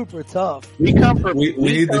getting super tough. We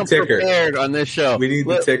need the ticker prepared on this show. We need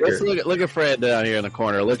the ticker. Let's look at Fred down here in the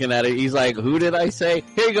corner, looking at it. He's like, "Who did I say?"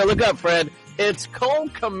 Here you go. Look up, Fred. It's Cole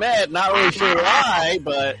Kmet. Not really sure why,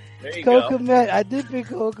 but there you go. Cole Kmet. I did pick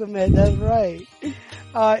Cole Kmet. That's right.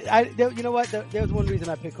 You know what? There's one reason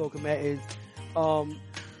I picked Cole Kmet is,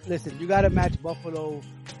 listen, you got to match Buffalo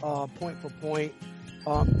point for point.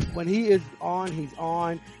 When he is on, he's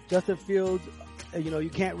on. Justin Fields, you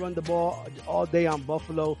can't run the ball all day on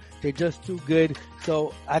Buffalo. They're just too good.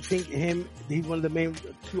 So I think he's one of the main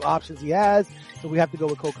 2 options he has. So we have to go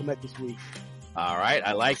with Cole Kmet this week. All right.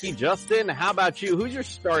 I like you. Justin, how about you? Who's your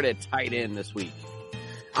start at tight end this week?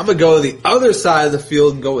 I'm going to go to the other side of the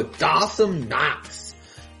field and go with Dawson Knox.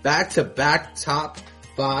 Back-to-back top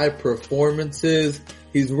 5 performances.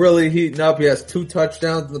 He's really heating up. He has 2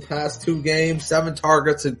 touchdowns in the past 2 games, 7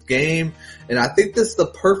 targets a game. And I think this is the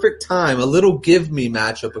perfect time, a little give me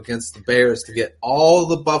matchup against the Bears to get all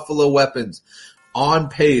the Buffalo weapons on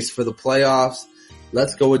pace for the playoffs.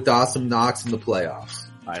 Let's go with Dawson Knox in the playoffs.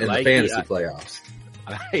 The fantasy playoffs.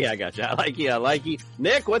 Yeah, I got you. I like you.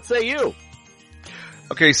 Nick, what say you?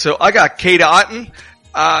 Okay, so I got Cade Otton.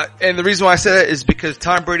 And the reason why I say that is because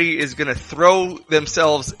Tom Brady is going to throw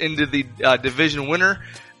themselves into the division winner.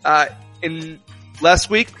 In last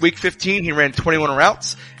week 15, he ran 21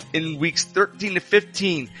 routes. In weeks 13 to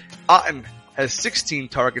 15, Otton has 16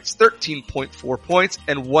 targets, 13.4 points,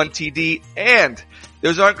 and 1 TD. And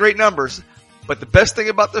those aren't great numbers, but the best thing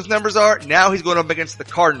about those numbers are now he's going up against the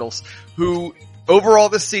Cardinals, who overall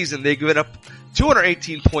this season they've given up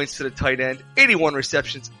 218 points to the tight end, 81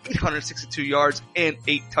 receptions, 862 yards, and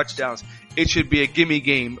 8 touchdowns. It should be a gimme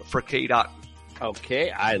game for Cade Otton. Okay,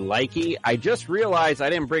 I like it. I just realized I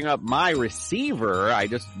didn't bring up my receiver. I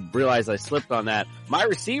just realized I slipped on that. My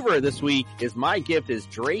receiver this week my gift is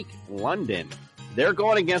Drake London. They're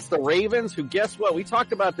going against the Ravens, who, guess what? We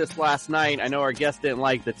talked about this last night. I know our guest didn't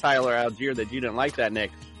like the Tyler Algier, that you didn't like that, Nick.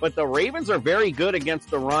 But the Ravens are very good against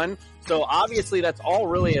the run. So obviously that's all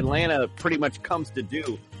really Atlanta pretty much comes to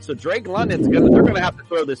do. So Drake London's they're going to have to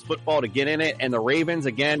throw this football to get in it. And the Ravens,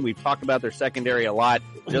 again, we've talked about their secondary a lot,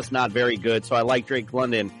 just not very good. So I like Drake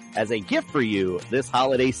London as a gift for you this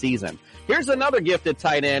holiday season. Here's another gifted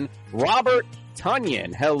tight end, Robert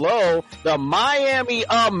Tonyan. Hello, the Miami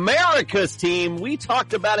Americas team. We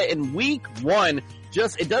talked about it in week 1.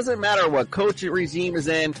 It doesn't matter what coach regime is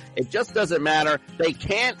in. It just doesn't matter. They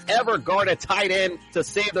can't ever guard a tight end to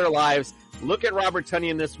save their lives. Look at Robert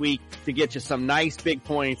Tonyan this week to get you some nice big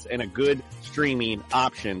points and a good streaming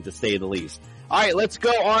option, to say the least. All right, let's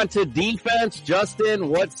go on to defense. Justin,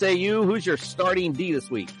 what say you? Who's your starting D this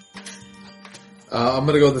week? I'm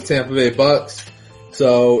going to go with the Tampa Bay Bucks.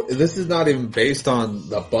 So this is not even based on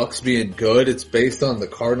the Bucks being good. It's based on the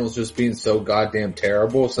Cardinals just being so goddamn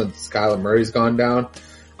terrible since Kyler Murray's gone down.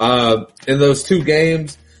 In those 2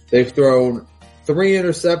 games, they've thrown 3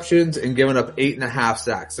 interceptions and given up 8.5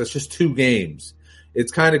 sacks. That's just 2 games.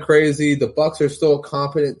 It's kind of crazy. The Bucks are still a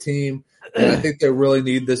competent team, and I think they really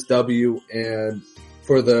need this W. And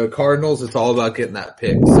for the Cardinals, it's all about getting that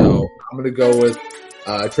pick. So I'm going to go with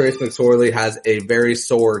Trace McSorley has a very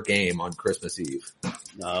sore game on Christmas Eve.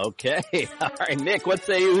 Okay. All right, Nick, what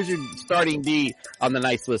say you? Who's your starting D on the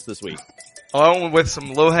nice list this week? I went with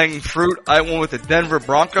some low-hanging fruit. I went with the Denver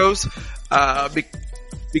Broncos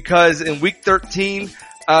because in Week 13,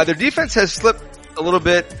 their defense has slipped a little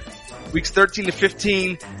bit. Weeks 13 to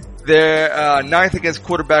 15, they're 9th against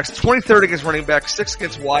quarterbacks, 23rd against running backs, 6th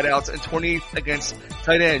against wideouts, and 20th against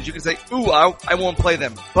tight ends. You can say, ooh, I won't play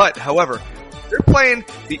them. But, however, they're playing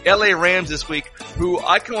the LA Rams this week, who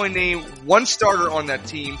I can only name one starter on that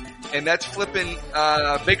team, and that's flipping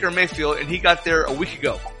Baker Mayfield, and he got there a week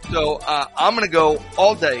ago. So I'm going to go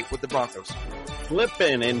all day with the Broncos.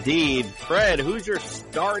 Flipping, indeed. Fred, who's your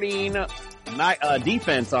starting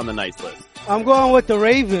defense on the nice list? I'm going with the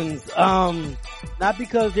Ravens. Not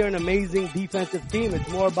because they're an amazing defensive team. It's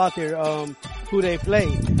more about their who they play.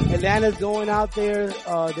 Atlanta's going out there.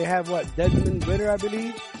 They have Desmond Ridder, I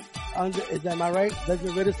believe. Am I right?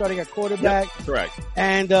 Desmond Ridder starting at quarterback. Yep, correct.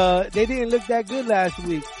 And they didn't look that good last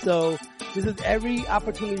week. So this is every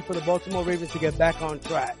opportunity for the Baltimore Ravens to get back on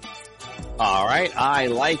track. All right, I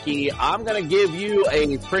like it. I'm going to give you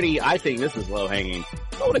I think this is low-hanging.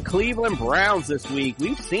 Go to Cleveland Browns this week.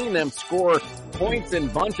 We've seen them score points in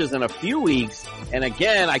bunches in a few weeks. And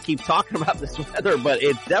again, I keep talking about this weather, but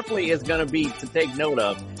it definitely is going to be to take note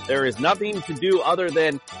of. There is nothing to do other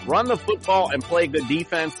than run the football and play good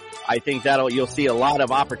defense. I think you'll see a lot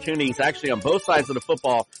of opportunities actually on both sides of the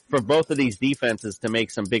football for both of these defenses to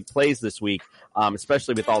make some big plays this week,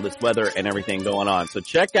 especially with all this weather and everything going on. So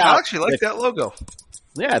check out. I actually like that logo.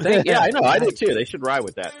 Yeah, I know. I do too. They should ride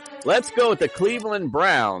with that. Let's go with the Cleveland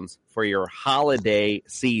Browns for your holiday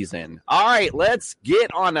season. All right, let's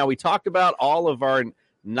get on. Now, we talked about all of our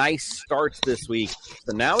nice starts this week.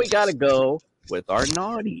 So now we got to go with our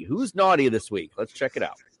naughty. Who's naughty this week? Let's check it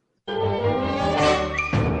out.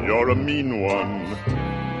 You're a mean one,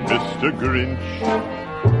 Mr. Grinch.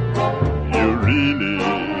 You really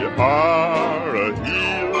are a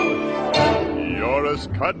heel. You're as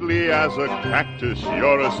cuddly as a cactus.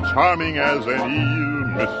 You're as charming as an eel,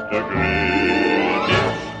 Mr.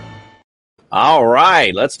 Grinch. All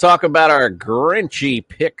right, let's talk about our Grinchy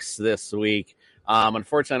picks this week.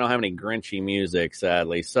 Unfortunately, I don't have any Grinchy music,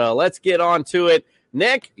 sadly. So let's get on to it.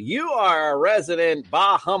 Nick, you are a resident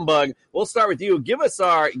bah humbug. We'll start with you. Give us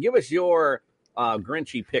your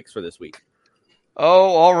Grinchy picks for this week.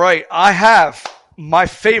 Oh, all right. I have my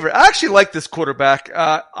favorite. I actually like this quarterback.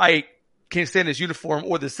 I can't stand his uniform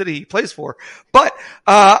or the city he plays for, but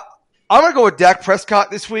I'm going to go with Dak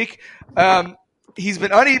Prescott this week. He's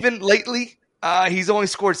been uneven lately. He's only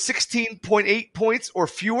scored 16.8 points or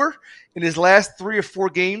fewer in his last 3 or 4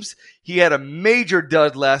 games. He had a major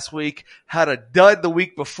dud last week, had a dud the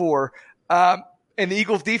week before, and the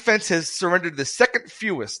Eagles defense has surrendered the second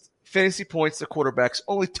fewest fantasy points to quarterbacks.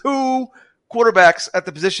 Only 2 quarterbacks at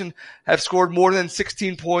the position have scored more than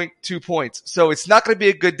 16.2 points. So it's not going to be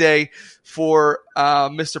a good day for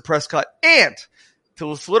Mr. Prescott. And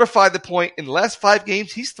to solidify the point, in the last 5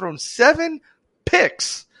 games, he's thrown 7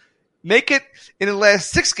 picks. Make it in the last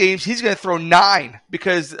 6 games, he's going to throw 9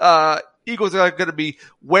 because Eagles are going to be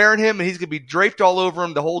wearing him and he's going to be draped all over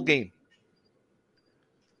him the whole game.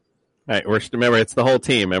 All right, remember, it's the whole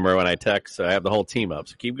team. Remember when I text, I have the whole team up,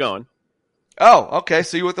 so keep going. Oh, okay,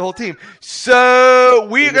 so you with the whole team. So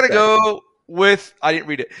we're going to go with – I didn't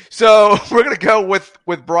read it. So we're going to go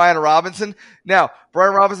with Brian Robinson. Now,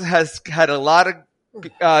 Brian Robinson has had a lot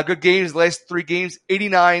of good games the last 3 games,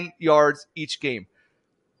 89 yards each game.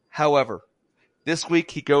 However, this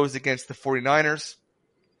week he goes against the 49ers,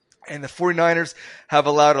 and the 49ers have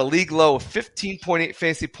allowed a league low of 15.8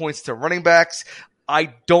 fantasy points to running backs.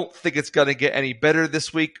 I don't think it's going to get any better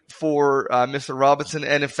this week for Mr. Robinson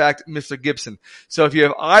and, in fact, Mr. Gibson. So if you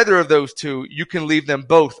have either of those 2, you can leave them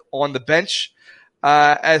both on the bench.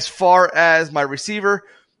 As far as my receiver,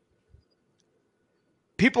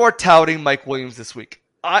 people are touting Mike Williams this week.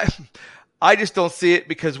 I just don't see it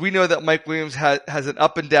because we know that Mike Williams has an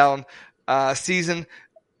up and down season.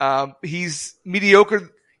 He's mediocre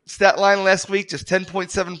stat line last week, just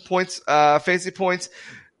 10.7 points, fantasy points.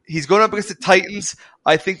 he's going up against the Titans.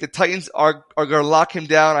 I think the Titans are going to lock him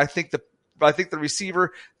down. I think the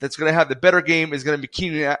receiver that's going to have the better game is going to be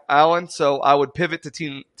Keenan Allen. So I would pivot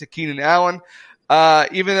to Keenan Allen.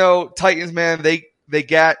 Even though Titans, man, they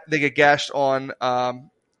get gashed on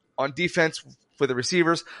defense for the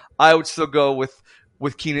receivers, I would still go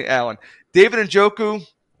with Keenan Allen. David Njoku,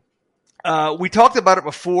 we talked about it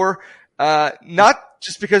before, not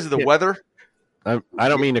just because of the weather. I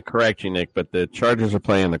don't mean to correct you, Nick, but the Chargers are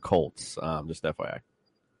playing the Colts. Just FYI.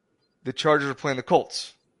 The Chargers are playing the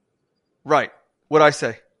Colts. Right. What'd I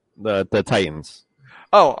say? The Titans.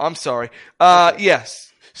 Oh, I'm sorry.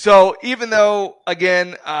 Yes. So even though,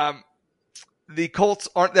 again, the Colts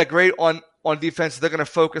aren't that great on defense, they're going to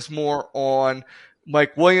focus more on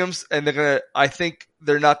Mike Williams, and I think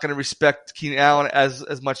they're not going to respect Keenan Allen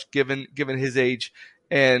as much given his age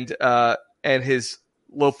and his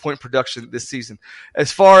low point production this season.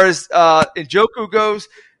 As far as Njoku goes,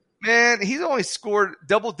 man, he's only scored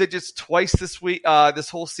double digits twice this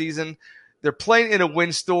whole season. They're playing in a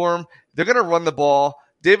windstorm. They're going to run the ball.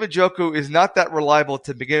 David Njoku is not that reliable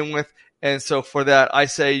to begin with, and so for that, I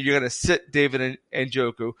say you're going to sit David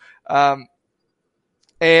Njoku.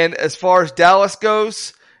 And as far as Dallas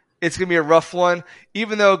goes, it's going to be a rough one.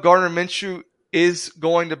 Even though Gardner Minshew is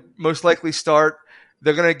going to most likely start,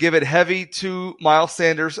 they're going to give it heavy to Miles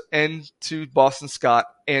Sanders and to Boston Scott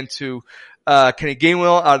and to Kenny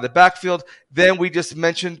Gainwell out of the backfield. Then we just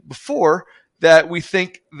mentioned before that we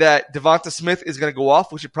think that Devonta Smith is going to go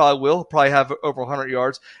off, which he probably will. He'll probably have over 100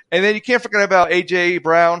 yards. And then you can't forget about A.J.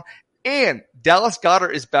 Brown. And Dallas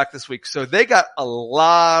Goedert is back this week. So they got a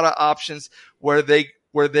lot of options where they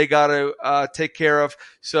got to take care of.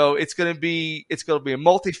 So it's going to be a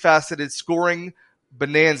multifaceted scoring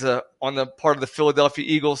bonanza on the part of the Philadelphia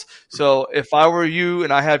Eagles. So if I were you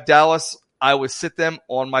and I have Dallas, I would sit them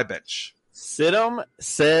on my bench. Sit 'em,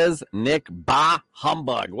 says Nick. Bah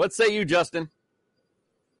humbug. What say you, Justin?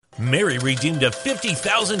 Mary redeemed a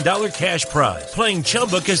 $50,000 cash prize playing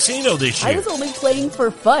Chumba Casino this year. I was only playing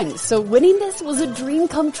for fun, so winning this was a dream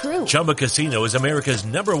come true. Chumba Casino is America's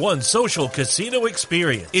 #1 social casino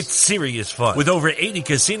experience. It's serious fun. With over 80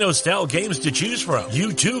 casino-style games to choose from,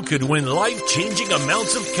 you too could win life-changing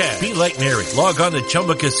amounts of cash. Be like Mary. Log on to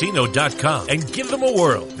ChumbaCasino.com and give them a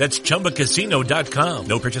whirl. That's ChumbaCasino.com.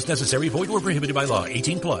 No purchase necessary. Void where prohibited by law.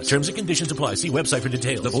 18+. Terms and conditions apply. See website for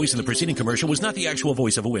details. The voice in the preceding commercial was not the actual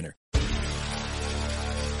voice of a winner.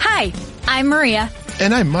 Hi, I'm Maria.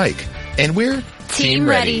 And I'm Mike. And we're Team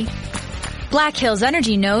Ready. Black Hills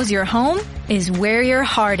Energy knows your home is where your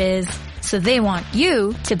heart is, so they want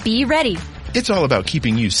you to be ready. It's all about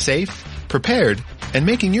keeping you safe, prepared, and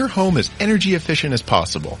making your home as energy efficient as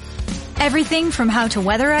possible. Everything from how to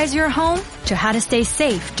weatherize your home to how to stay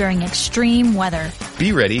safe during extreme weather.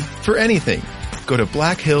 Be ready for anything. Go to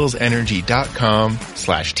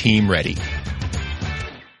blackhillsenergy.com/Team Ready.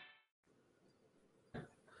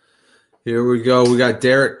 Here we go. We got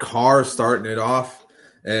Derek Carr starting it off,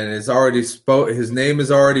 and it's already his name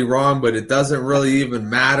is already wrong, but it doesn't really even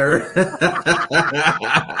matter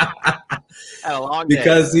Had a long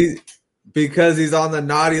because day. he's on the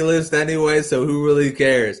naughty list anyway. So who really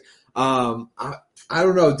cares? I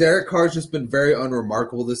don't know. Derek Carr's just been very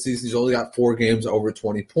unremarkable this season. He's only got 4 games over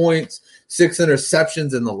 20 points, 6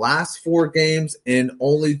 interceptions in the last 4 games, and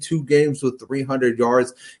only 2 games with 300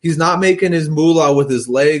 yards. He's not making his moolah with his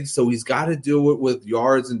legs, so he's got to do it with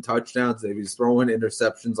yards and touchdowns. If he's throwing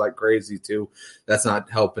interceptions like crazy too, that's not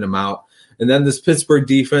helping him out. And then this Pittsburgh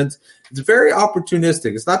defense, it's very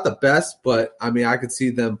opportunistic. It's not the best, but I mean, I could see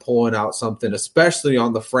them pulling out something, especially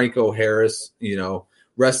on the Franco Harris,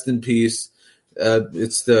 rest in peace.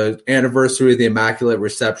 It's the anniversary of the Immaculate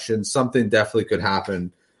Reception. Something definitely could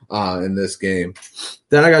happen in this game.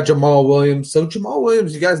 Then I got Jamal Williams. So Jamal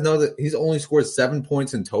Williams, you guys know that he's only scored 7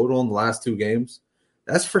 points in total in the last 2 games.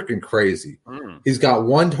 That's freaking crazy. He's got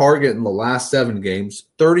 1 target in the last 7 games,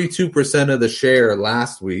 32% of the share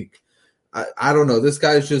last week. I don't know. This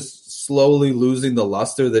guy's just slowly losing the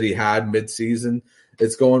luster that he had midseason.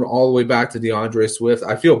 It's going all the way back to DeAndre Swift.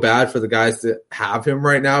 I feel bad for the guys that have him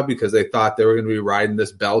right now because they thought they were going to be riding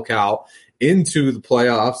this bell cow into the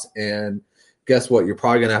playoffs. And guess what? You're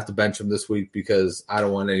probably going to have to bench him this week because I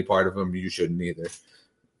don't want any part of him. You shouldn't either.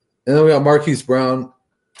 And then we got Marquise Brown,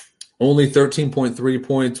 only 13.3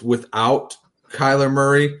 points without Kyler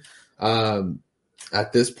Murray.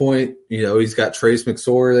 At this point, he's got Trace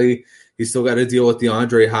McSorley. He's still got to deal with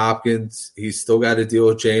DeAndre Hopkins. He's still got to deal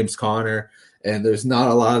with James Conner. And there's not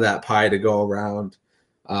a lot of that pie to go around.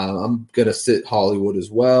 I'm going to sit Hollywood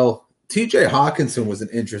as well. TJ Hawkinson was an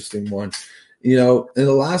interesting one. In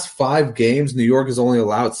the last 5 games, New York has only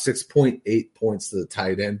allowed 6.8 points to the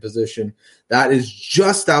tight end position. That is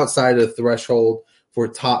just outside of the threshold for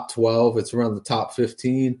top 12. It's around the top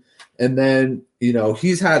 15. And then,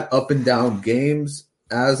 he's had up and down games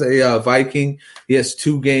as a Viking. He has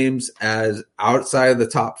 2 games as outside of the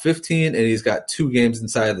top 15, and he's got 2 games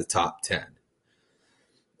inside of the top 10.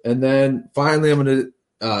 And then finally, I'm going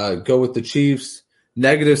to go with the Chiefs.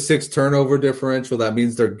 -6 turnover differential. That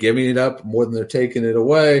means they're giving it up more than they're taking it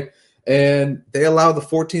away. And they allow the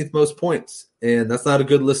 14th most points. And that's not a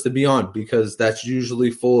good list to be on because that's usually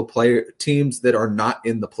full of teams that are not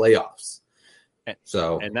in the playoffs.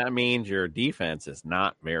 And that means your defense is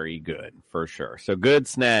not very good for sure. So good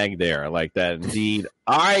snag there. I like that indeed.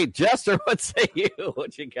 All right, Jester, what say you?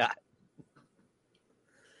 What you got?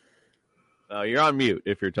 Oh, you're on mute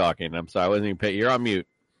if you're talking. I'm sorry. I wasn't even paying. You're on mute.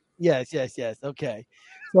 Yes. Okay.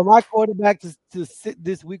 So my quarterback to sit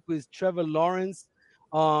this week was Trevor Lawrence.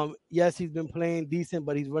 Yes, he's been playing decent,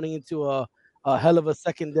 but he's running into a hell of a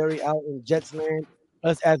secondary out in Jets land.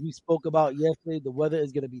 Plus, as we spoke about yesterday, the weather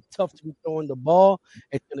is going to be tough to be throwing the ball.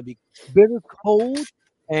 It's going to be bitter cold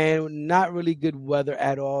and not really good weather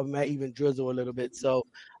at all. It might even drizzle a little bit. So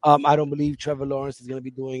I don't believe Trevor Lawrence is going to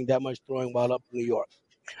be doing that much throwing while up in New York.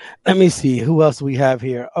 Let me see. Who else we have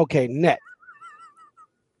here? Okay, next.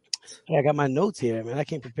 Hey, I got my notes here, man. I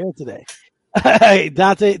can't prepare today.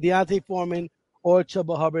 Deontay Foreman or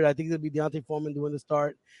Chuba Hubbard. I think it'll be Deontay Foreman doing the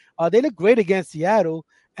start. They looked great against Seattle,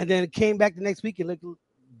 and then came back the next week and looked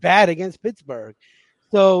bad against Pittsburgh.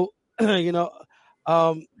 So, they're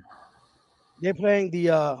playing the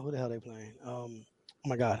who the hell are they playing? Oh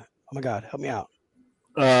my God, help me out.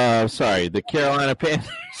 Sorry, the Carolina Panthers.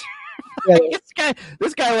 Yeah.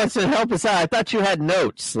 This guy wants to help us out. I thought you had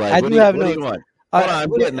notes. Like, I do have notes. What do you want? Hold on,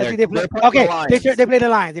 I'm getting there. They play the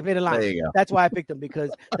Lions. They play the Lions. There you go. That's why I picked them,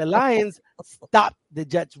 because the Lions stopped the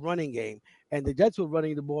Jets' running game, and the Jets were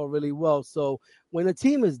running the ball really well. So when a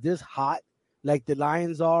team is this hot, like the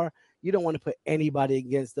Lions are, you don't want to put anybody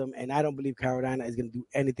against them, and I don't believe Carolina is going to do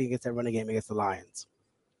anything against that running game against the Lions.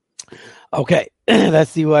 Okay,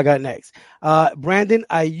 let's see who I got next. Brandon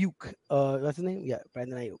Ayuk. That's his name? Yeah,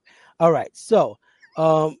 Brandon Ayuk. All right, so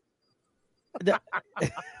stop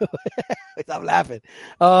laughing.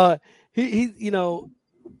 I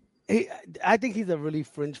think he's a really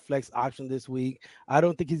fringe flex option this week. I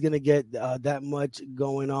don't think he's going to get that much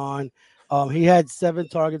going on. He had 7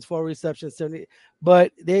 targets, 4 receptions, 70.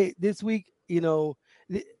 But this week,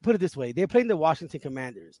 put it this way. They're playing the Washington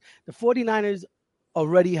Commanders. The 49ers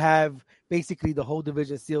already have basically the whole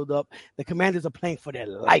division sealed up. The Commanders are playing for their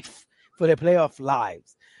life, for their playoff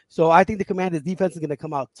lives. So I think the Commanders' defense is going to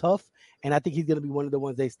come out tough, and I think he's going to be one of the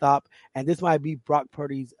ones they stop. And this might be Brock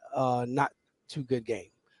Purdy's not too good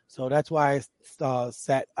game. So that's why I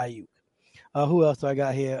sat Ayuk. Who else do I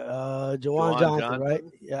got here? Juwan Johnson, right?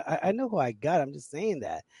 Yeah, I know who I got. I'm just saying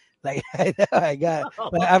that. Like, I know I got,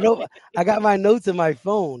 but I got my notes in my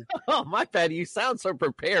phone. Oh, my bad. You sound so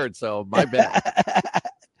prepared, so my bad.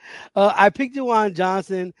 I picked Juwan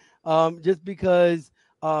Johnson just because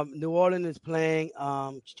New Orleans is playing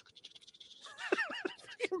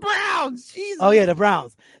Browns. Jesus. Oh yeah, the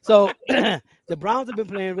Browns. So the Browns have been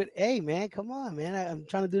playing with. Hey man, come on, man. I'm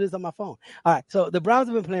trying to do this on my phone. All right. So the Browns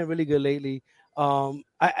have been playing really good lately.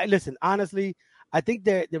 I listen, honestly, I think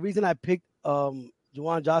the reason I picked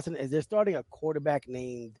Juwan Johnson is they're starting a quarterback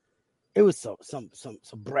named. It was some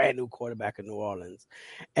brand new quarterback in New Orleans,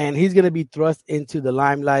 and he's going to be thrust into the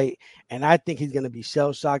limelight. And I think he's going to be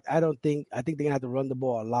shell shocked. I think they're going to have to run the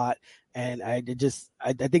ball a lot. And I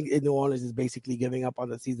think New Orleans is basically giving up on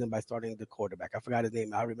the season by starting the quarterback. I forgot his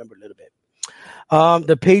name. I remember a little bit.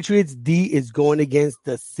 The Patriots D is going against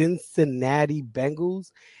the Cincinnati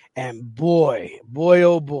Bengals, and boy,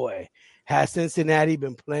 oh boy, has Cincinnati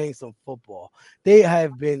been playing some football. They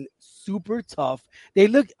have been super tough. They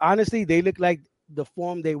look like the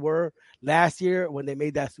form they were last year when they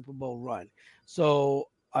made that Super Bowl run. So,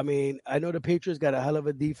 I mean, I know the Patriots got a hell of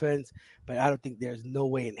a defense, but I don't think there's no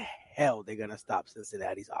way in hell they're going to stop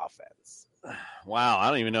Cincinnati's offense. Wow, I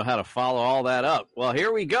don't even know how to follow all that up. Well,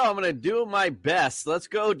 here we go. I'm going to do my best. Let's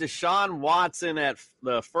go Deshaun Watson at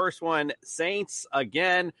the first one. Saints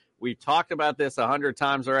again. We've talked about this 100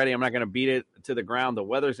 times already. I'm not going to beat it to the ground. The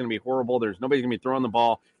weather's going to be horrible. Nobody's going to be throwing the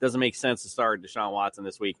ball. Doesn't make sense to start Deshaun Watson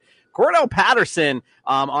this week. Cordell Patterson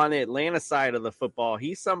on the Atlanta side of the football.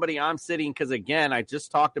 He's somebody I'm sitting because, again, I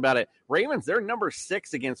just talked about it. Ravens, they're number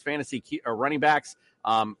 6 against fantasy running backs.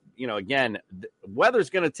 again, weather's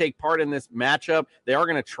going to take part in this matchup. They are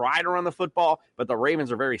going to try to run the football, but the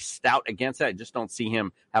Ravens are very stout against that. I just don't see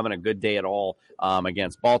him having a good day at all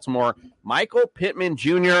against Baltimore. Michael Pittman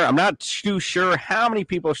Jr., I'm not too sure how many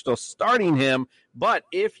people are still starting him, but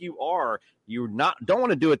if you are, don't want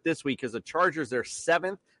to do it this week because the Chargers, they're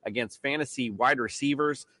 7th against fantasy wide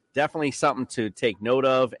receivers. Definitely something to take note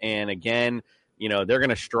of. And again, they're going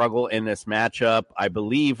to struggle in this matchup. I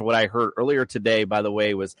believe what I heard earlier today, by the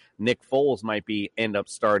way, was Nick Foles might end up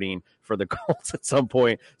starting for the Colts at some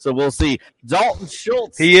point. So we'll see. Dalton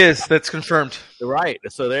Schultz. He is. That's confirmed. Right.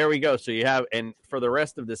 So there we go. So you have, and for the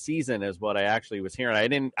rest of the season is what I actually was hearing. I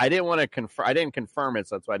didn't want to confirm. I didn't confirm it.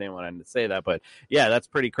 So that's why I didn't want to say that. But yeah, that's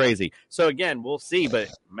pretty crazy. So again, we'll see, but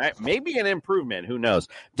maybe an improvement. Who knows?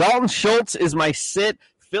 Dalton Schultz is my sit.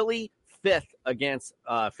 Philly 5th against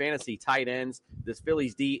fantasy tight ends. This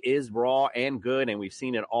Phillies D is raw and good, and we've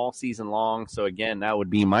seen it all season long. So, again, that would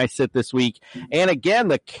be my sit this week. And, again,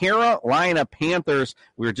 the Carolina Panthers,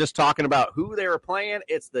 we were just talking about who they were playing.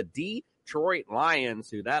 It's the Detroit Lions,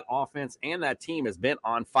 who that offense and that team has been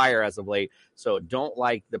on fire as of late. So, don't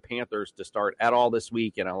like the Panthers to start at all this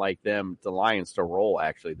week, and I like the Lions to roll,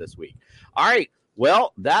 actually, this week. All right.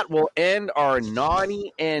 Well, that will end our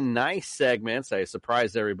naughty and nice segments. I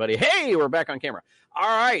surprised everybody. Hey, we're back on camera. All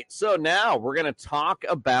right, so now we're going to talk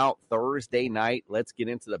about Thursday night. Let's get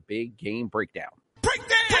into the big game breakdown.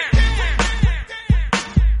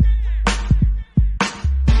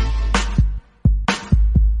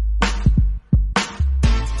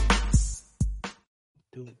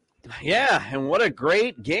 Yeah, and what a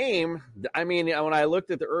great game. I mean, when I looked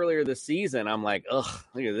at the earlier this season, I'm like, ugh,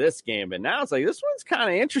 look at this game. But now it's like, this one's kind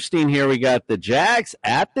of interesting here. We got the Jags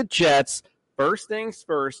at the Jets. First things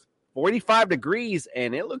first, 45 degrees,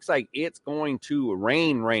 and it looks like it's going to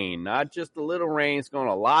rain. Not just a little rain, it's going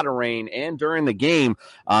to a lot of rain, and during the game.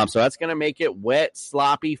 So that's going to make it wet,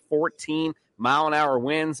 sloppy, 14-mile-an-hour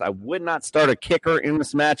winds. I would not start a kicker in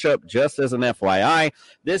this matchup, just as an FYI.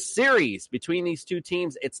 This series between these two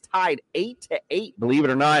teams, it's tied 8-8, believe it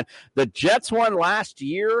or not. The Jets won last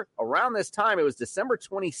year. Around this time, it was December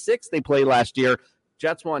 26th they played last year.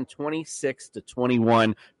 Jets won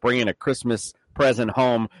 26-21, bringing a Christmas present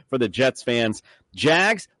home for the Jets fans.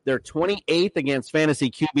 Jags, they're 28th against fantasy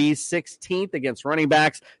QBs, 16th against running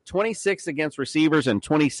backs, 26th against receivers, and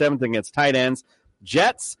 27th against tight ends.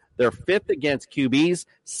 Jets, they're 5th against QBs,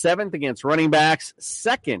 7th against running backs,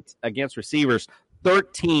 2nd against receivers,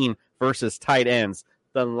 13 versus tight ends.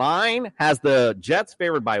 The line has the Jets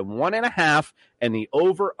favored by 1.5, and the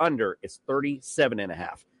over-under is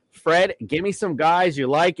 37.5. Fred, give me some guys you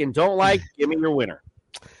like and don't like. Give me your winner.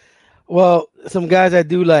 Well, some guys I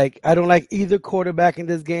do like. I don't like either quarterback in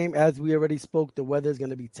this game. As we already spoke, the weather is going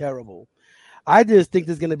to be terrible. I just think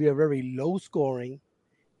there's going to be a very low-scoring,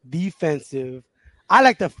 defensive. I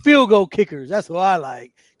like the field goal kickers. That's what I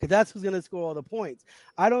like, because that's who's going to score all the points.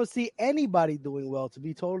 I don't see anybody doing well, to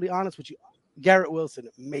be totally honest with you. Garrett Wilson,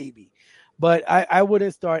 maybe. But I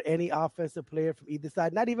wouldn't start any offensive player from either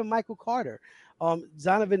side, not even Michael Carter.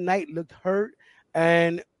 Zonovan Knight looked hurt.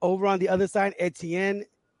 And over on the other side, Etienne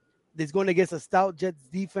is going against a stout Jets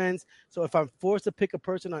defense. So if I'm forced to pick a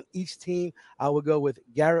person on each team, I would go with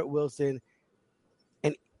Garrett Wilson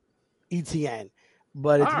and Etienne.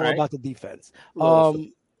 But it's more about the defense.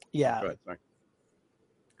 Yeah.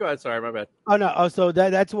 Go ahead. Sorry, my bad. Oh, no. So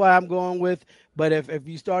that's why I'm going with. But if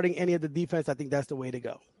you're starting any of the defense, I think that's the way to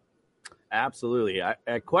go. Absolutely. I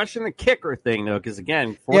question the kicker thing, though, because,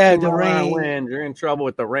 again, the rain. Wind, you're in trouble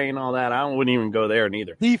with the rain, all that. I wouldn't even go there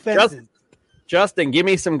neither. Defenses. Justin, give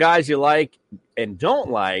me some guys you like and don't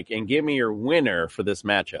like, and give me your winner for this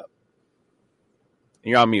matchup.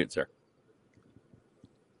 You're on mute, sir.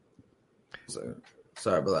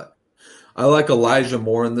 Sorry about that. I like Elijah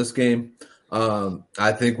Moore in this game.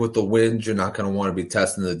 I think with the wind, you're not going to want to be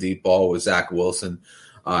testing the deep ball with Zach Wilson.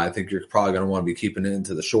 I think you're probably going to want to be keeping it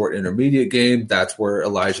into the short intermediate game. That's where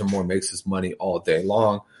Elijah Moore makes his money all day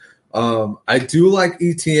long. I do like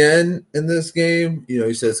ETN in this game.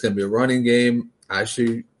 You said it's going to be a running game.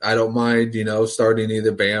 Actually, I don't mind, starting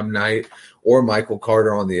either Bam Knight or Michael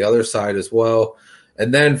Carter on the other side as well.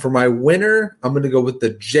 And then for my winner, I'm going to go with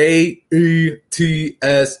the Jets,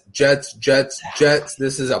 Jets.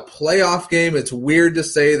 This is a playoff game. It's weird to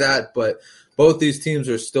say that, but both these teams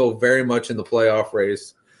are still very much in the playoff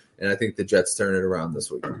race, and I think the Jets turn it around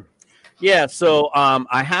this week. Yeah, so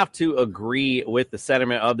I have to agree with the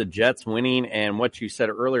sentiment of the Jets winning and what you said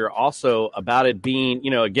earlier also about it being,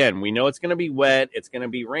 again, we know it's going to be wet, it's going to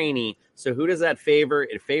be rainy, So who does that favor?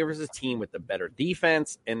 It favors a team with the better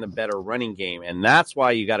defense and the better running game. And that's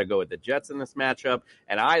why you got to go with the Jets in this matchup.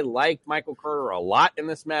 And I like Michael Carter a lot in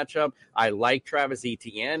this matchup. I like Travis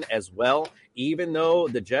Etienne as well. Even though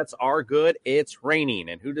the Jets are good, it's raining.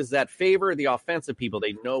 And who does that favor? The offensive people.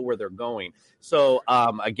 They know where they're going. So,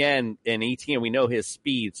 again, in Etienne, we know his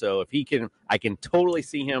speed. So if he can, I can totally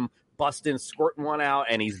see him busting, squirting one out,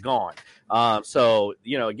 and he's gone. So,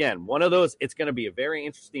 again, one of those, it's going to be a very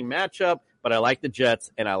interesting matchup, but I like the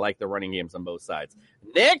Jets, and I like the running games on both sides.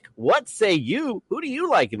 Nick, what say you? Who do you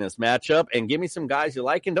like in this matchup? And give me some guys you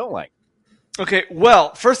like and don't like. Okay,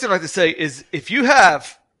 well, first thing I'd like to say is if you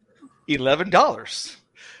have $11,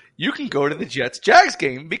 you can go to the Jets-Jags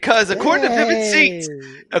game because according to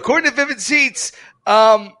Vivid Seats,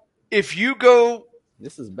 if you go –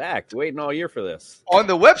 this is back. Waiting all year for this. On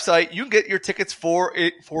the website, you can get your tickets for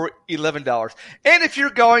 $11. And if you're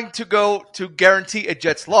going to go to guarantee a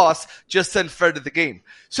Jets loss, just send Fred to the game.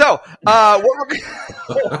 So, what we're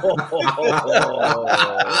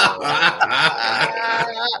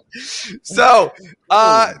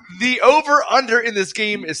the over-under in this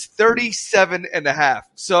game is 37.5.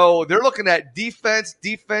 So they're looking at defense,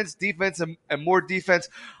 and more defense.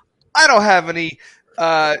 I don't have any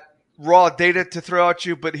raw data to throw at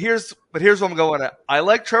you, but here's what I'm going at. I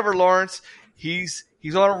like Trevor Lawrence. He's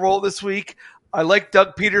on a roll this week. I like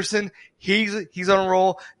Doug Peterson. He's on a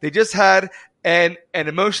roll. They just had an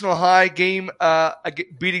emotional high game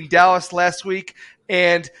beating Dallas last week,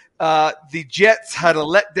 and the Jets had a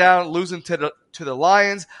letdown losing to the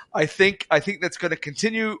Lions. I think that's going to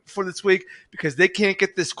continue for this week because they can't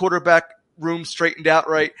get this quarterback room straightened out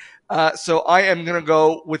right. So I am going to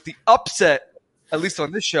go with the upset. At least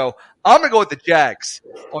on this show, I'm going to go with the Jags.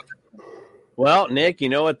 Well, Nick, you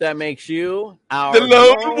know what that makes you? The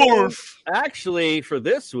lone wolf. Actually, for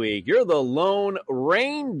this week, you're the lone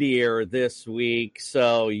reindeer this week.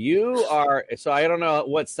 So you are – so I don't know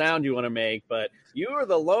what sound you want to make, but you are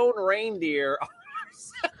the lone reindeer.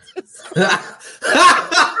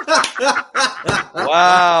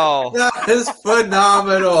 Wow. That is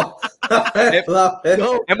phenomenal. I love it.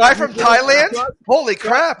 Am I from Thailand? Holy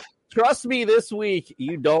crap. Trust me, this week,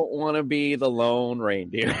 you don't want to be the lone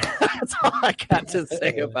reindeer. That's all I got to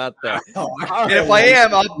say about that. And if I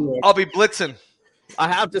am, I'll be blitzing. I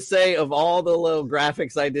have to say, of all the little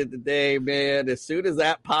graphics I did today, man, as soon as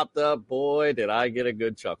that popped up, boy, did I get a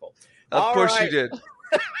good chuckle. Of course you did.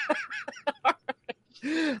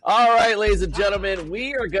 All right, ladies and gentlemen,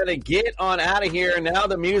 we are going to get on out of here. Now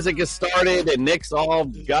the music has started, and Nick's all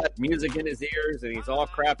got music in his ears, and he's all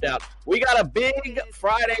crapped out. We got a big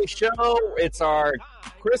Friday show. It's our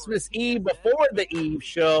Christmas Eve before the Eve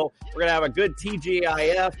show. We're going to have a good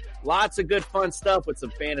TGIF, lots of good fun stuff with some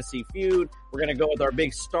Fantasy Feud. We're going to go with our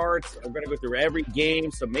big starts. We're going to go through every game,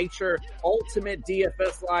 so make sure ultimate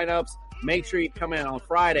DFS lineups, make sure you come in on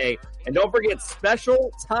Friday. And don't forget, special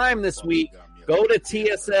time this week. Go to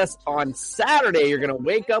TSS on Saturday. You're going to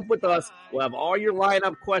wake up with us. We'll have all your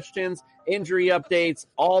lineup questions, injury updates,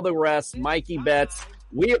 all the rest, Mikey bets.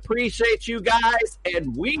 We appreciate you guys,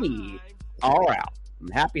 and we are out.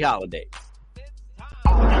 Happy holidays.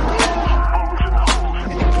 We're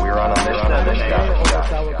on a mission.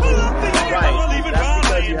 Right. That's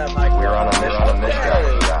because you have Mikey. We're on a mission.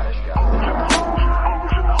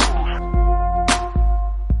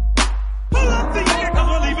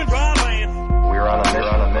 We're on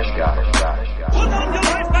a mission, guys. Put on your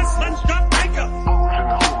life vest and stop breaker.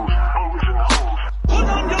 Put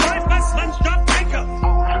on your life vest and stop breaker.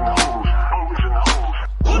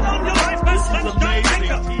 Put on your life vest and stop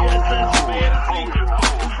breaker.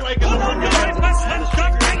 Put on your life vest and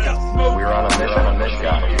stop breaker. We're on a mission,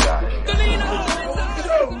 guys.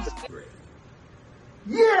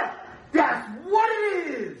 Yeah, that's what it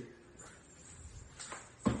is.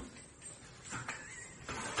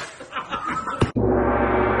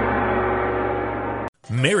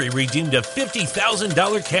 Mary redeemed a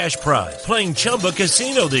 $50,000 cash prize playing Chumba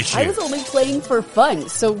Casino this year. I was only playing for fun,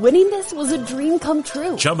 so winning this was a dream come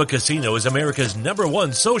true. Chumba Casino is America's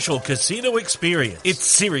 #1 social casino experience. It's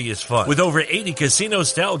serious fun. With over 80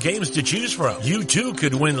 casino-style games to choose from, you too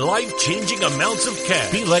could win life-changing amounts of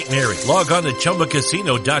cash. Be like Mary. Log on to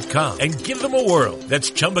ChumbaCasino.com and give them a whirl.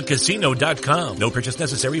 That's ChumbaCasino.com. No purchase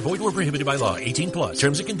necessary. Void where prohibited by law. 18+.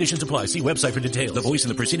 Terms and conditions apply. See website for details. The voice in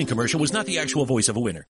the preceding commercial was not the actual voice of a winner.